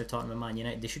against Leicester, Tottenham and Man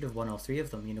United, they should have won all 3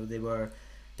 of them. You know,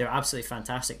 they're absolutely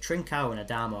fantastic. Trincao and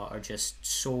Adama are just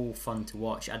so fun to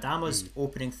watch. Adama's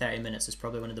opening 30 minutes is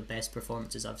probably one of the best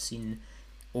performances I've seen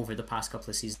over the past couple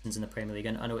of seasons in the Premier League,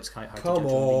 and I know it's quite hard Come to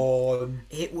judge on on.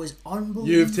 it was unbelievable.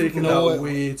 You've taken No, that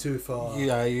way too far.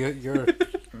 Yeah, you're.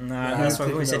 Nah, Yeah, that's why I've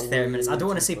taking only said that 30 minutes. I way don't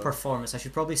want to too say far. performance. I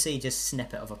should probably say just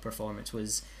snippet of a performance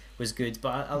was good.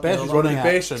 But I'll Best give a lot One of running the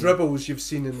best action. dribbles you've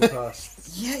seen in the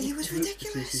past. Yeah, he was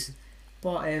ridiculous.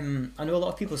 But I know a lot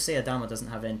of people say Adama doesn't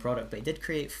have end product, but he did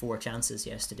create 4 chances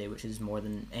yesterday, which is more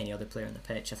than any other player on the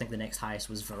pitch. I think the next highest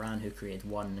was Varane, who created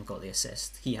 1 and got the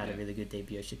assist. He had a really good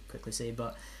debut, I should quickly say.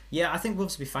 But yeah, I think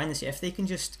Wolves will be fine this year. If they can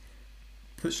just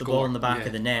put the ball in the back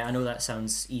of the net, I know that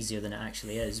sounds easier than it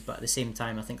actually is, but at the same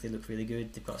time, I think they look really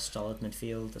good. They've got a solid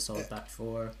midfield, a solid back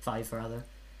 5 rather.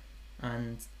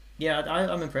 And yeah,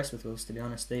 I'm impressed with Wolves, to be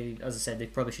honest. They, as I said, they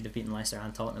probably should have beaten Leicester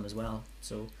and Tottenham as well.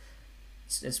 So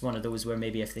it's one of those where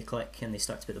maybe if they click and they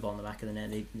start to put the ball in the back of the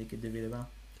net, they could do really well.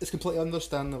 It's completely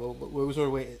understandable, but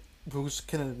Wolves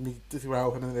kind of need to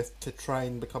Raul Jimenez to try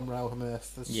and become Raul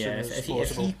Jimenez as soon as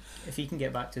possible. If he can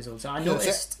get back to his old... So I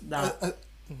noticed that...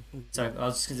 Sorry, I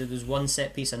was just, 'cause there was one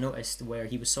set piece I noticed where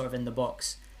he was sort of in the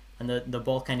box and the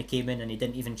ball kind of came in and he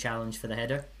didn't even challenge for the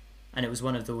header. And it was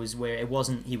one of those where it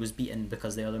wasn't he was beaten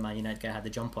because the other Man United guy had the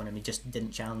jump on him, he just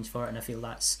didn't challenge for it, and I feel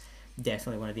that's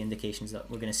definitely one of the indications that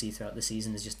we're going to see throughout the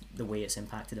season is just the way it's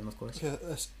impacted him, of course. Yeah,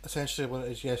 that's essentially what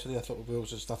it is. Yesterday, I thought with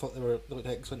Wolves, I thought they looked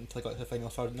excellent until they got to the final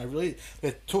third, and they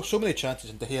had so many chances,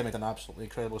 and De Gea made an absolutely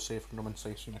incredible save from Roman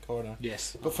Saiss in the corner.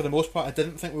 Yes. But for the most part, I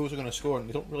didn't think Wolves were going to score, and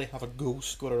they don't really have a goal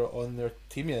scorer on their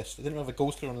team yet. They didn't have a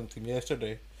goal scorer on their team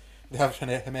yesterday. They have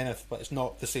Jimenez, but it's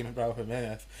not the same as Raul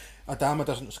Jimenez. Adama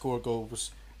doesn't score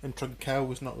goals, and Trincao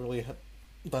has not really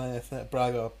done anything at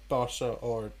Braga, Barca,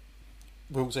 or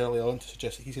Wolves early on to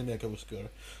suggest that he's going to be a goal scorer.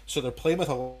 So they're playing with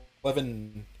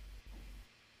 11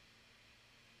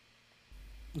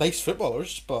 nice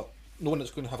footballers, but no one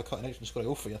that's going to have a cutting edge and score a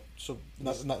goal for you. So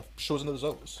that shows in the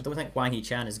results. I don't think Wang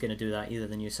Hee-chan is going to do that either,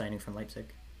 the new signing from Leipzig.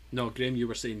 No, Graham, you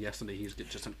were saying yesterday he's got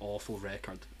just an awful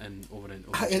record over in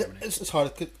Germany. It's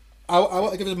hard. I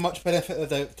want to give as much benefit of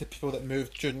the doubt to people that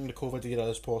moved during the COVID era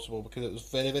as possible, because it was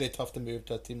very, very tough to move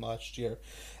to a team last year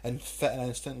and fit in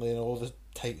instantly in all the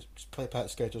tight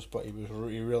play-packed schedules, but he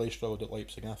really struggled at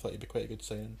Leipzig, and I thought he'd be quite a good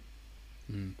signing.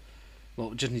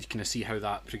 Well, just need to kind of see how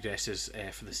that progresses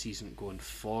for the season going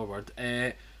forward.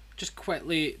 Just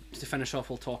quickly to finish off,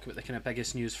 we'll talk about the kind of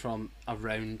biggest news from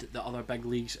around the other big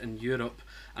leagues in Europe,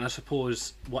 and I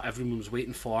suppose what everyone was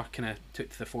waiting for kind of took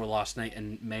to the fore last night,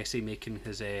 and Messi making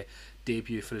his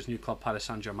debut for his new club Paris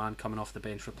Saint-Germain, coming off the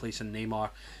bench replacing Neymar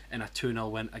in a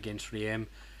 2-0 win against Real.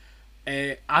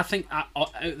 I think out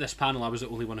of this panel I was the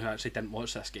only one who actually didn't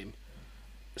watch this game.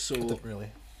 So I didn't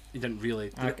really. You didn't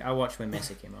really? I watched when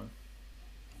Messi came on.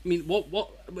 I mean, what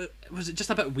was it? Just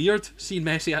a bit weird seeing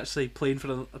Messi actually playing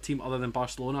for a team other than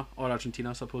Barcelona or Argentina,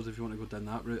 I suppose, if you want to go down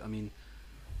that route. I mean,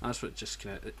 That's what just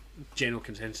kind of general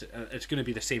consensus. It's going to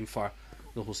be the same for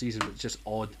the whole season, but it's just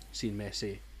odd seeing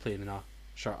Messi playing in a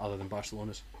shirt other than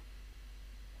Barcelona's.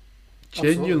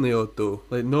 Genuinely odd though,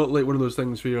 like not like one of those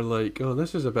things where you're like, oh,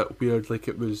 this is a bit weird. Like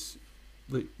it was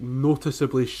like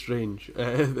noticeably strange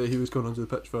that he was going onto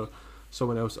the pitch for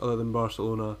someone else other than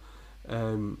Barcelona,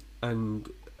 and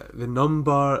the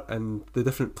number and the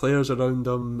different players around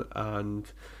him, and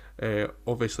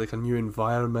obviously like a new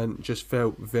environment just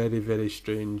felt very, very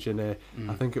strange, and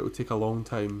I think it will take a long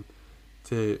time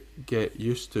to get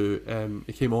used to.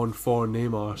 He came on for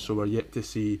Neymar, so we're yet to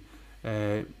see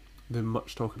the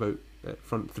much talk about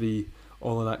front three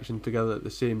all in action together at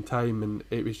the same time, and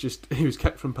it was just he was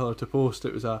kicked from pillar to post.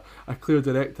 It was a clear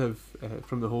directive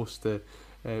from the host to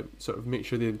sort of make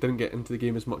sure they didn't get into the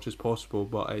game as much as possible,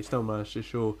 but he still managed to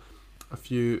show a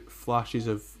few flashes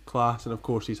of class, and of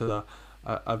course he's had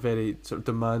a very sort of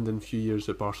demanding few years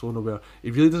at Barcelona where he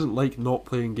really doesn't like not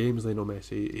playing games. Lionel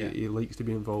Messi, he likes to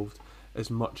be involved as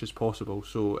much as possible,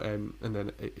 so and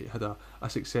then he had a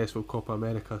successful Copa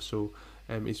America, so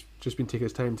he's just been taking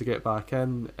his time to get back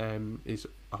in. He's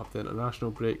up the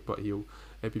international break, but he'll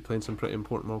be playing some pretty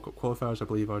important World Cup qualifiers. I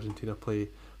believe Argentina play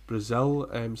Brazil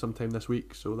sometime this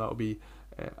week, so that'll be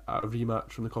a rematch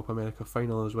from the Copa America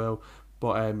final as well.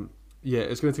 But yeah,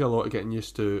 it's going to take a lot of getting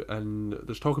used to, and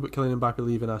there's talk about Kylian Mbappe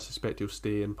leaving. I suspect he'll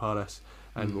stay in Paris,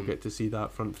 and we'll get to see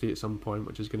that front three at some point,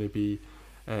 which is going to be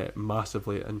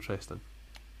massively interesting.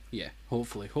 Yeah,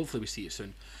 hopefully we see it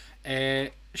soon.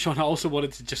 Sean, I also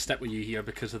wanted to just stick with you here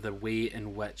because of the way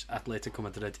in which Atletico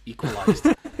Madrid equalised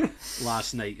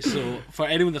last night. So, for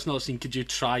anyone that's not seen, could you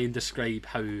try and describe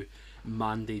how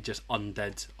Mandy just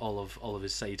undid all of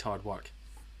his side's hard work?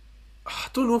 I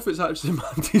don't know if it's actually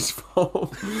Mandy's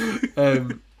fault.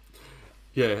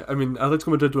 Yeah, I mean, Atletico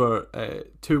Madrid were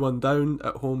 2-1 down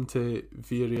at home to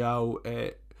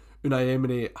Villarreal. Unai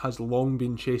Emery has long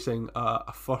been chasing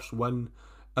a first win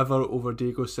ever over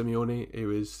Diego Simeone. He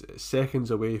was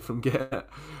seconds away from getting it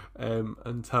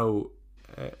until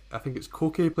I think it's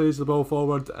Koke plays the ball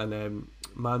forward, and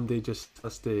Mandy just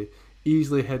has to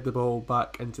easily head the ball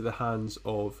back into the hands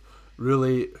of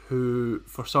Rulli, who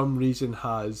for some reason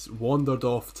has wandered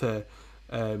off to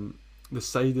the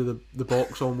side of the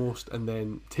box almost, and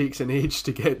then takes an age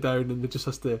to get down, and just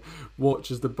has to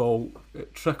watch as the ball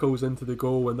trickles into the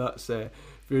goal, and that's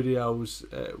Villarreal's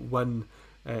win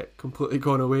completely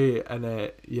gone away. And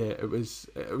yeah, it was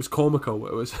comical.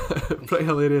 It was pretty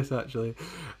hilarious actually,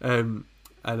 and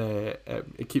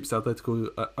it keeps the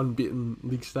Atletico unbeaten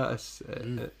league status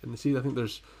in the season. I think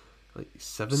there's like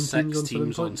 7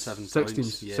 teams on 7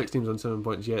 points. 6 teams on 7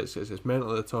 points. Yeah, it's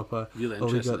mental at the top of really the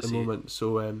league at the moment.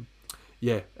 So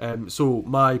so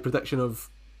my prediction of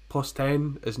plus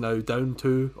 10 is now down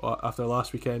 2 after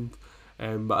last weekend.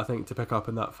 But I think to pick up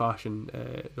in that fashion,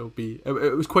 there'll be.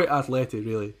 It was quite athletic,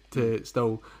 really, to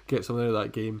still get something out of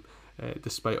that game,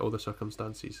 despite all the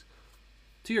circumstances.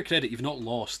 To your credit, you've not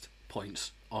lost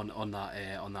points on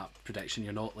that prediction.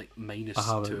 You're not like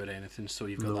 -2 or anything. So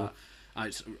you've got that.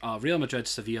 It's Real Madrid,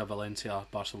 Sevilla, Valencia,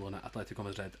 Barcelona, Atletico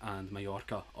Madrid, and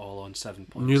Mallorca all on 7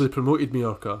 points. Newly promoted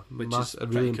Mallorca, which is a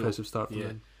really impressive start for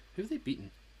them. Who have they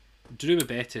beaten? Drew with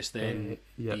Betis, then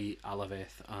beat Alavés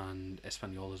and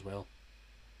Espanyol as well.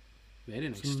 Very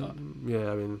nice start.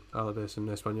 Yeah, I mean Alavés and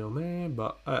Espanyol,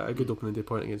 but a good opening day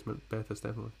point against Betis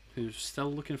definitely. Who's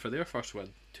still looking for their first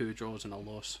win? 2 draws and a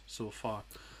loss so far.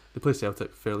 They play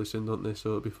Celtic fairly soon, don't they?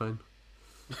 So it'll be fine.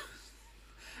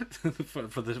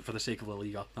 for the sake of La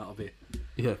Liga, that'll be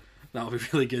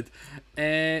really good.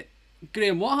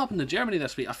 Graham, what happened in Germany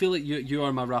this week? I feel like you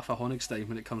are my Rafa Honigstein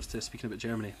when it comes to speaking about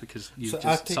Germany, because you're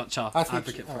such a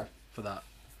advocate for that.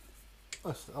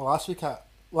 Last week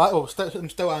I'm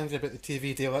still angry about the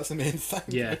TV deal. That's the main thing.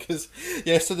 Yeah. Because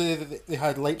yesterday they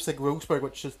had Leipzig Wolfsburg,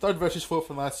 which is 3rd versus 4th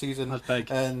from last season. That's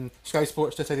big. And Sky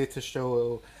Sports decided to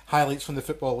show highlights from the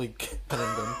Football League in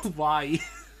England. Why?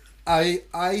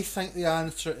 I think the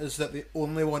answer is that they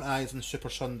only want eyes on Super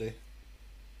Sunday,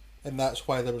 and that's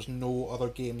why there was no other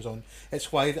games on.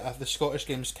 It's why the Scottish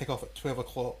games kick off at 12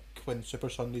 o'clock when Super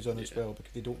Sunday's on as well,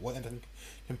 because they don't want anything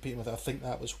competing with it. I think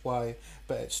that was why,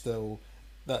 but it's still,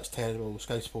 that's terrible.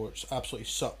 Sky Sports absolutely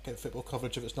suck at football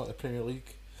coverage if it's not the Premier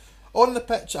League. On the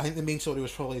pitch, I think the main story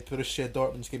was probably Borussia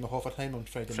Dortmund's game of Hoffenheim on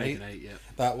Friday night. Yeah.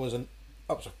 That was a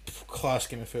class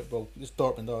game of football. It's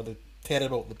Dortmund, they're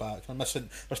terrible at the back.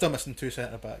 They're still missing 2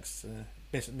 centre backs,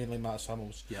 mainly Matt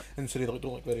Hummels. Yep. And so they don't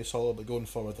look very solid, but going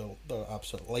forward they're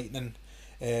absolute lightning.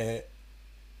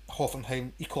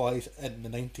 Hoffenheim equalised in the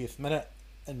 90th minute,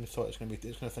 and we thought it's going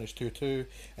to finish 2-2,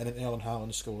 and then Erling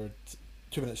Haaland scored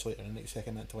 2 minutes later in the 92nd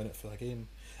minute to win it for the game.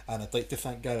 And I'd like to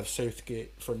thank Gareth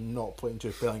Southgate for not playing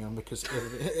Jude Bellingham, because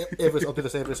I'll do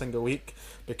this every single week,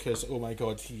 because oh my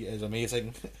god, he is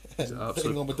amazing. He's an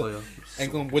absolute player.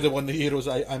 England would have won the Euros.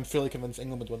 I'm fully convinced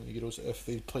England would win the Euros if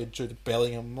they played Jude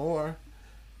Bellingham more.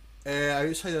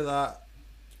 Outside of that,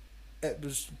 it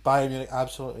was Bayern Munich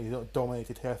absolutely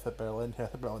dominated Hertha Berlin.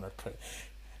 Hertha Berlin are pretty.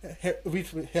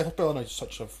 Hertha Berlin is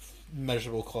such a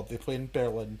miserable club. They play in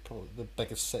Berlin, probably the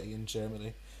biggest city in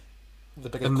Germany. The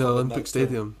biggest In the club Olympic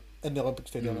Stadium. In the Olympic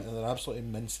Stadium, and they're absolutely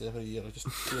minced every year.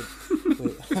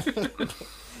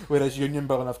 Whereas Union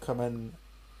Berlin have come in,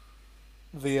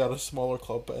 they are a smaller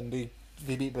club, and they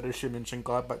beat Borussia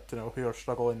Mönchengladbach, who are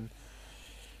struggling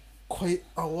quite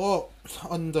a lot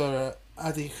under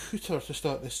Adi Hütter to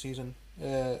start this season.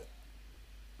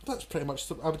 That's pretty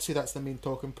much. I would say that's the main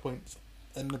talking point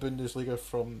in the Bundesliga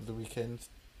from the weekend.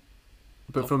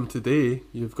 But from today,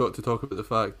 you've got to talk about the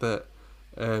fact that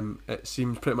it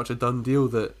seems pretty much a done deal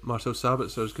that Marcel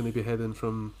Sabitzer is going to be heading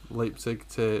from Leipzig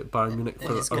to Bayern Munich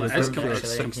for a return for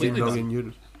 €16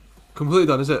 million. Completely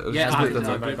done, is it?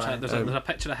 There's a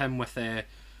picture of him with a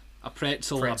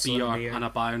pretzel, a beer, and a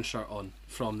Bayern shirt on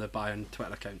from the Bayern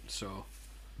Twitter account. So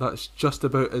that's just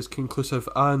about as conclusive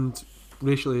and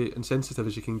racially insensitive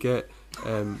as you can get.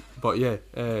 But yeah,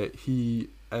 he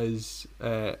is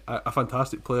a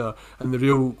fantastic player, and the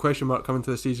real question mark coming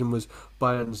to the season was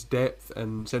Bayern's depth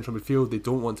in central midfield. They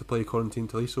don't want to play Corentin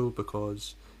Tolisso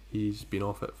because he's been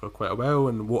off it for quite a while,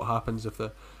 and what happens if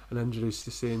an injury is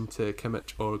sustained to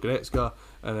Kimmich or Goretzka,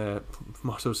 and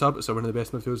Marcel Sabitzer, one of the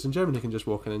best midfielders in Germany, can just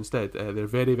walk in instead. They're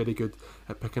very, very good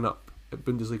at picking up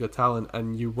Bundesliga talent,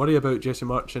 and you worry about Jesse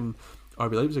March and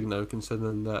RB Leipzig now,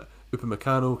 considering that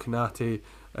Upamecano, Konate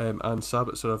and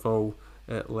Sabitzer have all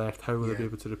left. How will they be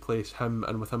able to replace him?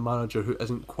 And with a manager who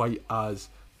isn't quite as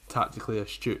tactically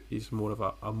astute, he's more of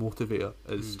a motivator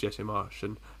as Jesse Marsch,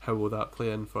 and how will that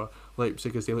play in for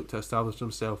Leipzig as they look to establish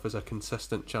themselves as a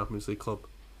consistent Champions League club?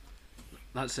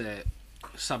 That's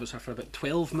Sabitzer for about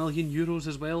 €12 million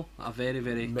as well. A very,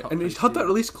 very and he's had that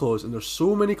release clause, and there's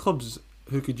so many clubs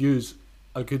who could use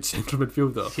a good central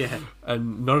midfielder,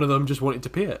 and none of them just wanted to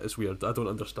pay it. It's weird. I don't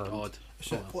understand. Odd.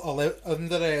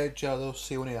 Under Jadon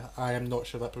Sione, I am not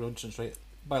sure that pronunciation's right.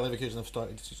 Bayer Leverkusen have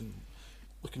started the season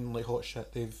looking like hot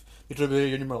shit. They drew with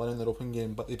Union Berlin in their open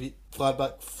game, but they beat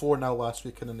Gladbach 4-0 last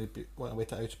week, and then they went away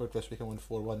to Augsburg this week and won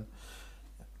 4-1.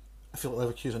 I feel like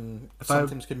Leverkusen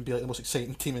sometimes can be like the most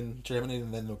exciting team in Germany,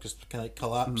 and then they'll just kind of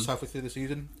collapse halfway through the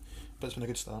season. But it's been a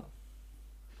good start.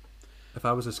 If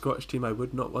I was a Scottish team, I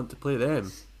would not want to play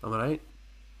them. Am I right?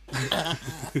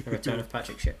 The return of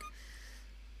Patrick Schick.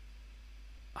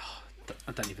 Oh,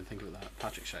 I didn't even think about that.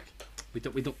 Patrick Schick. We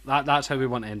don't. That's how we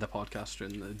want to end the podcast.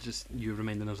 And just you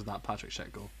reminding us of that Patrick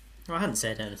Schick goal. Well, I hadn't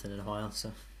said anything in a while,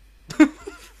 so.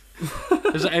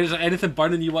 Is there anything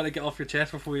burning you want to get off your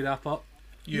chest before we wrap up?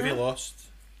 Juve lost.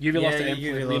 Juve lost to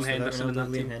Empoli. Liam Henderson in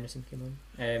that team. Henderson came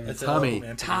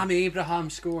on. Tammy Abraham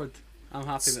scored. I'm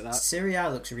happy with that. Serie A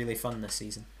looks really fun this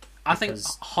season. I think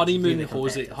Honeymoon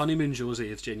Jose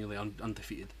is genuinely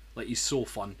undefeated. Like, he's so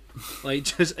fun. Like,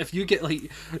 just if you get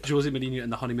like Jose Mourinho in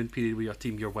the honeymoon period with your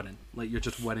team, you're winning. Like, you're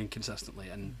just winning consistently.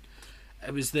 And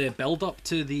it was the build up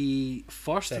to the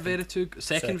first Veretout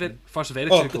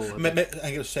goal. I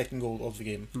think it was second goal of the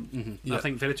game. Mm-hmm. Yeah. I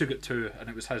think Veretout got 2, and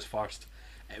it was his first.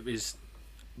 It was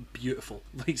beautiful,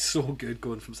 like so good,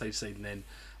 going from side to side, and then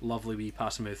lovely wee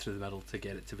passing move through the middle to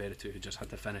get it to Veretout, who just had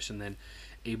to finish, and then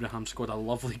Abraham scored a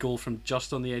lovely goal from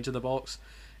just on the edge of the box,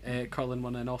 curling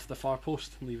one in off the far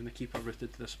post, leaving the keeper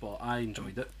rooted to the spot. I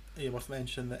enjoyed it. Yeah, worth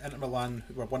mentioning that Inter Milan,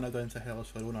 who were 1-0 down to Hellas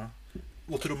Verona,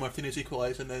 Lautaro Martinez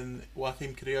equalised, and then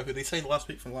Joaquim Correa, who they signed last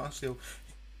week from Lazio,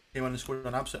 came on and scored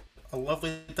a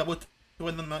lovely double to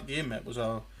win in that game. It was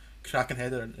a cracking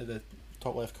header into the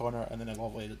top left corner, and then a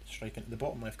lovely strike into the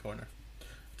bottom left corner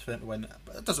for them to win.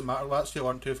 But it doesn't matter, Lazio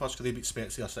aren't too fast because they beat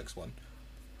Spezia 6-1.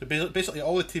 Basically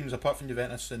all the teams apart from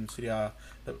Juventus and Serie A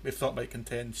that we thought might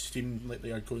contend seem like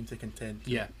they are going to contend.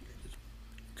 Yeah.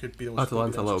 Could be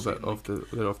Atalanta a little bit off the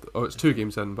it's 2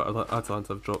 games in, but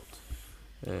Atalanta have dropped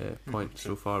points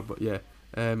so far. But yeah,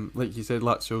 like you said,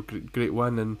 Lazio great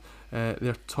win, and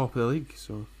they're top of the league,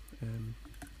 so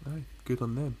good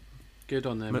on them. Good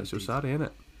on them. Maurizio Sarri,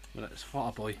 innit? What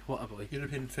a boy!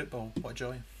 European football, what a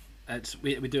joy!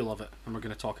 We do love it, and we're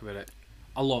going to talk about it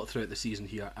a lot throughout the season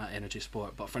here at Energy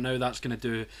Sport. But for now, that's going to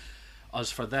do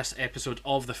us for this episode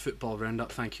of the Football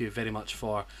Roundup. Thank you very much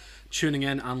for tuning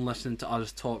in and listening to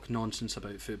us talk nonsense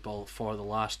about football for the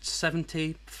last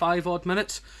 75 odd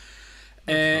minutes.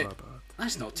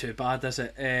 That's not too bad, is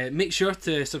it? Make sure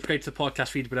to subscribe to the podcast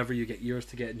feed wherever you get yours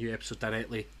to get a new episode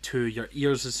directly to your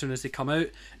ears as soon as they come out.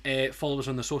 Follow us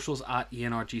on the socials at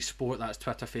ENRG Sport. That's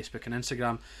Twitter, Facebook and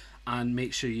Instagram. And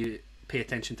make sure you pay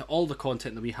attention to all the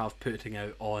content that we have putting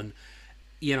out on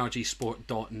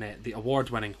enrgsport.net, the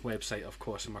award-winning website, of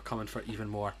course, and we're coming for even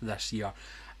more this year.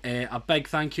 A big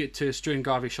thank you to Stuart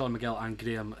Garvey, Sean McGill and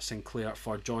Graham Sinclair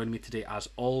for joining me today as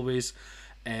always.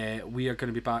 We are going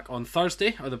to be back on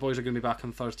Thursday, or the boys are going to be back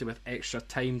on Thursday with extra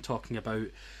time, talking about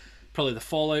probably the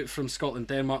fallout from Scotland,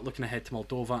 Denmark, looking ahead to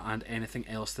Moldova and anything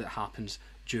else that happens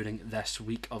during this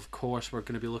week. Of course, we're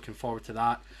going to be looking forward to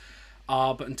that.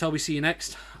 But until we see you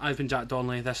next, I've been Jack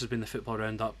Donnelly. This has been the Football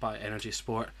Roundup by Energy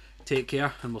Sport. Take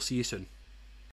care and we'll see you soon.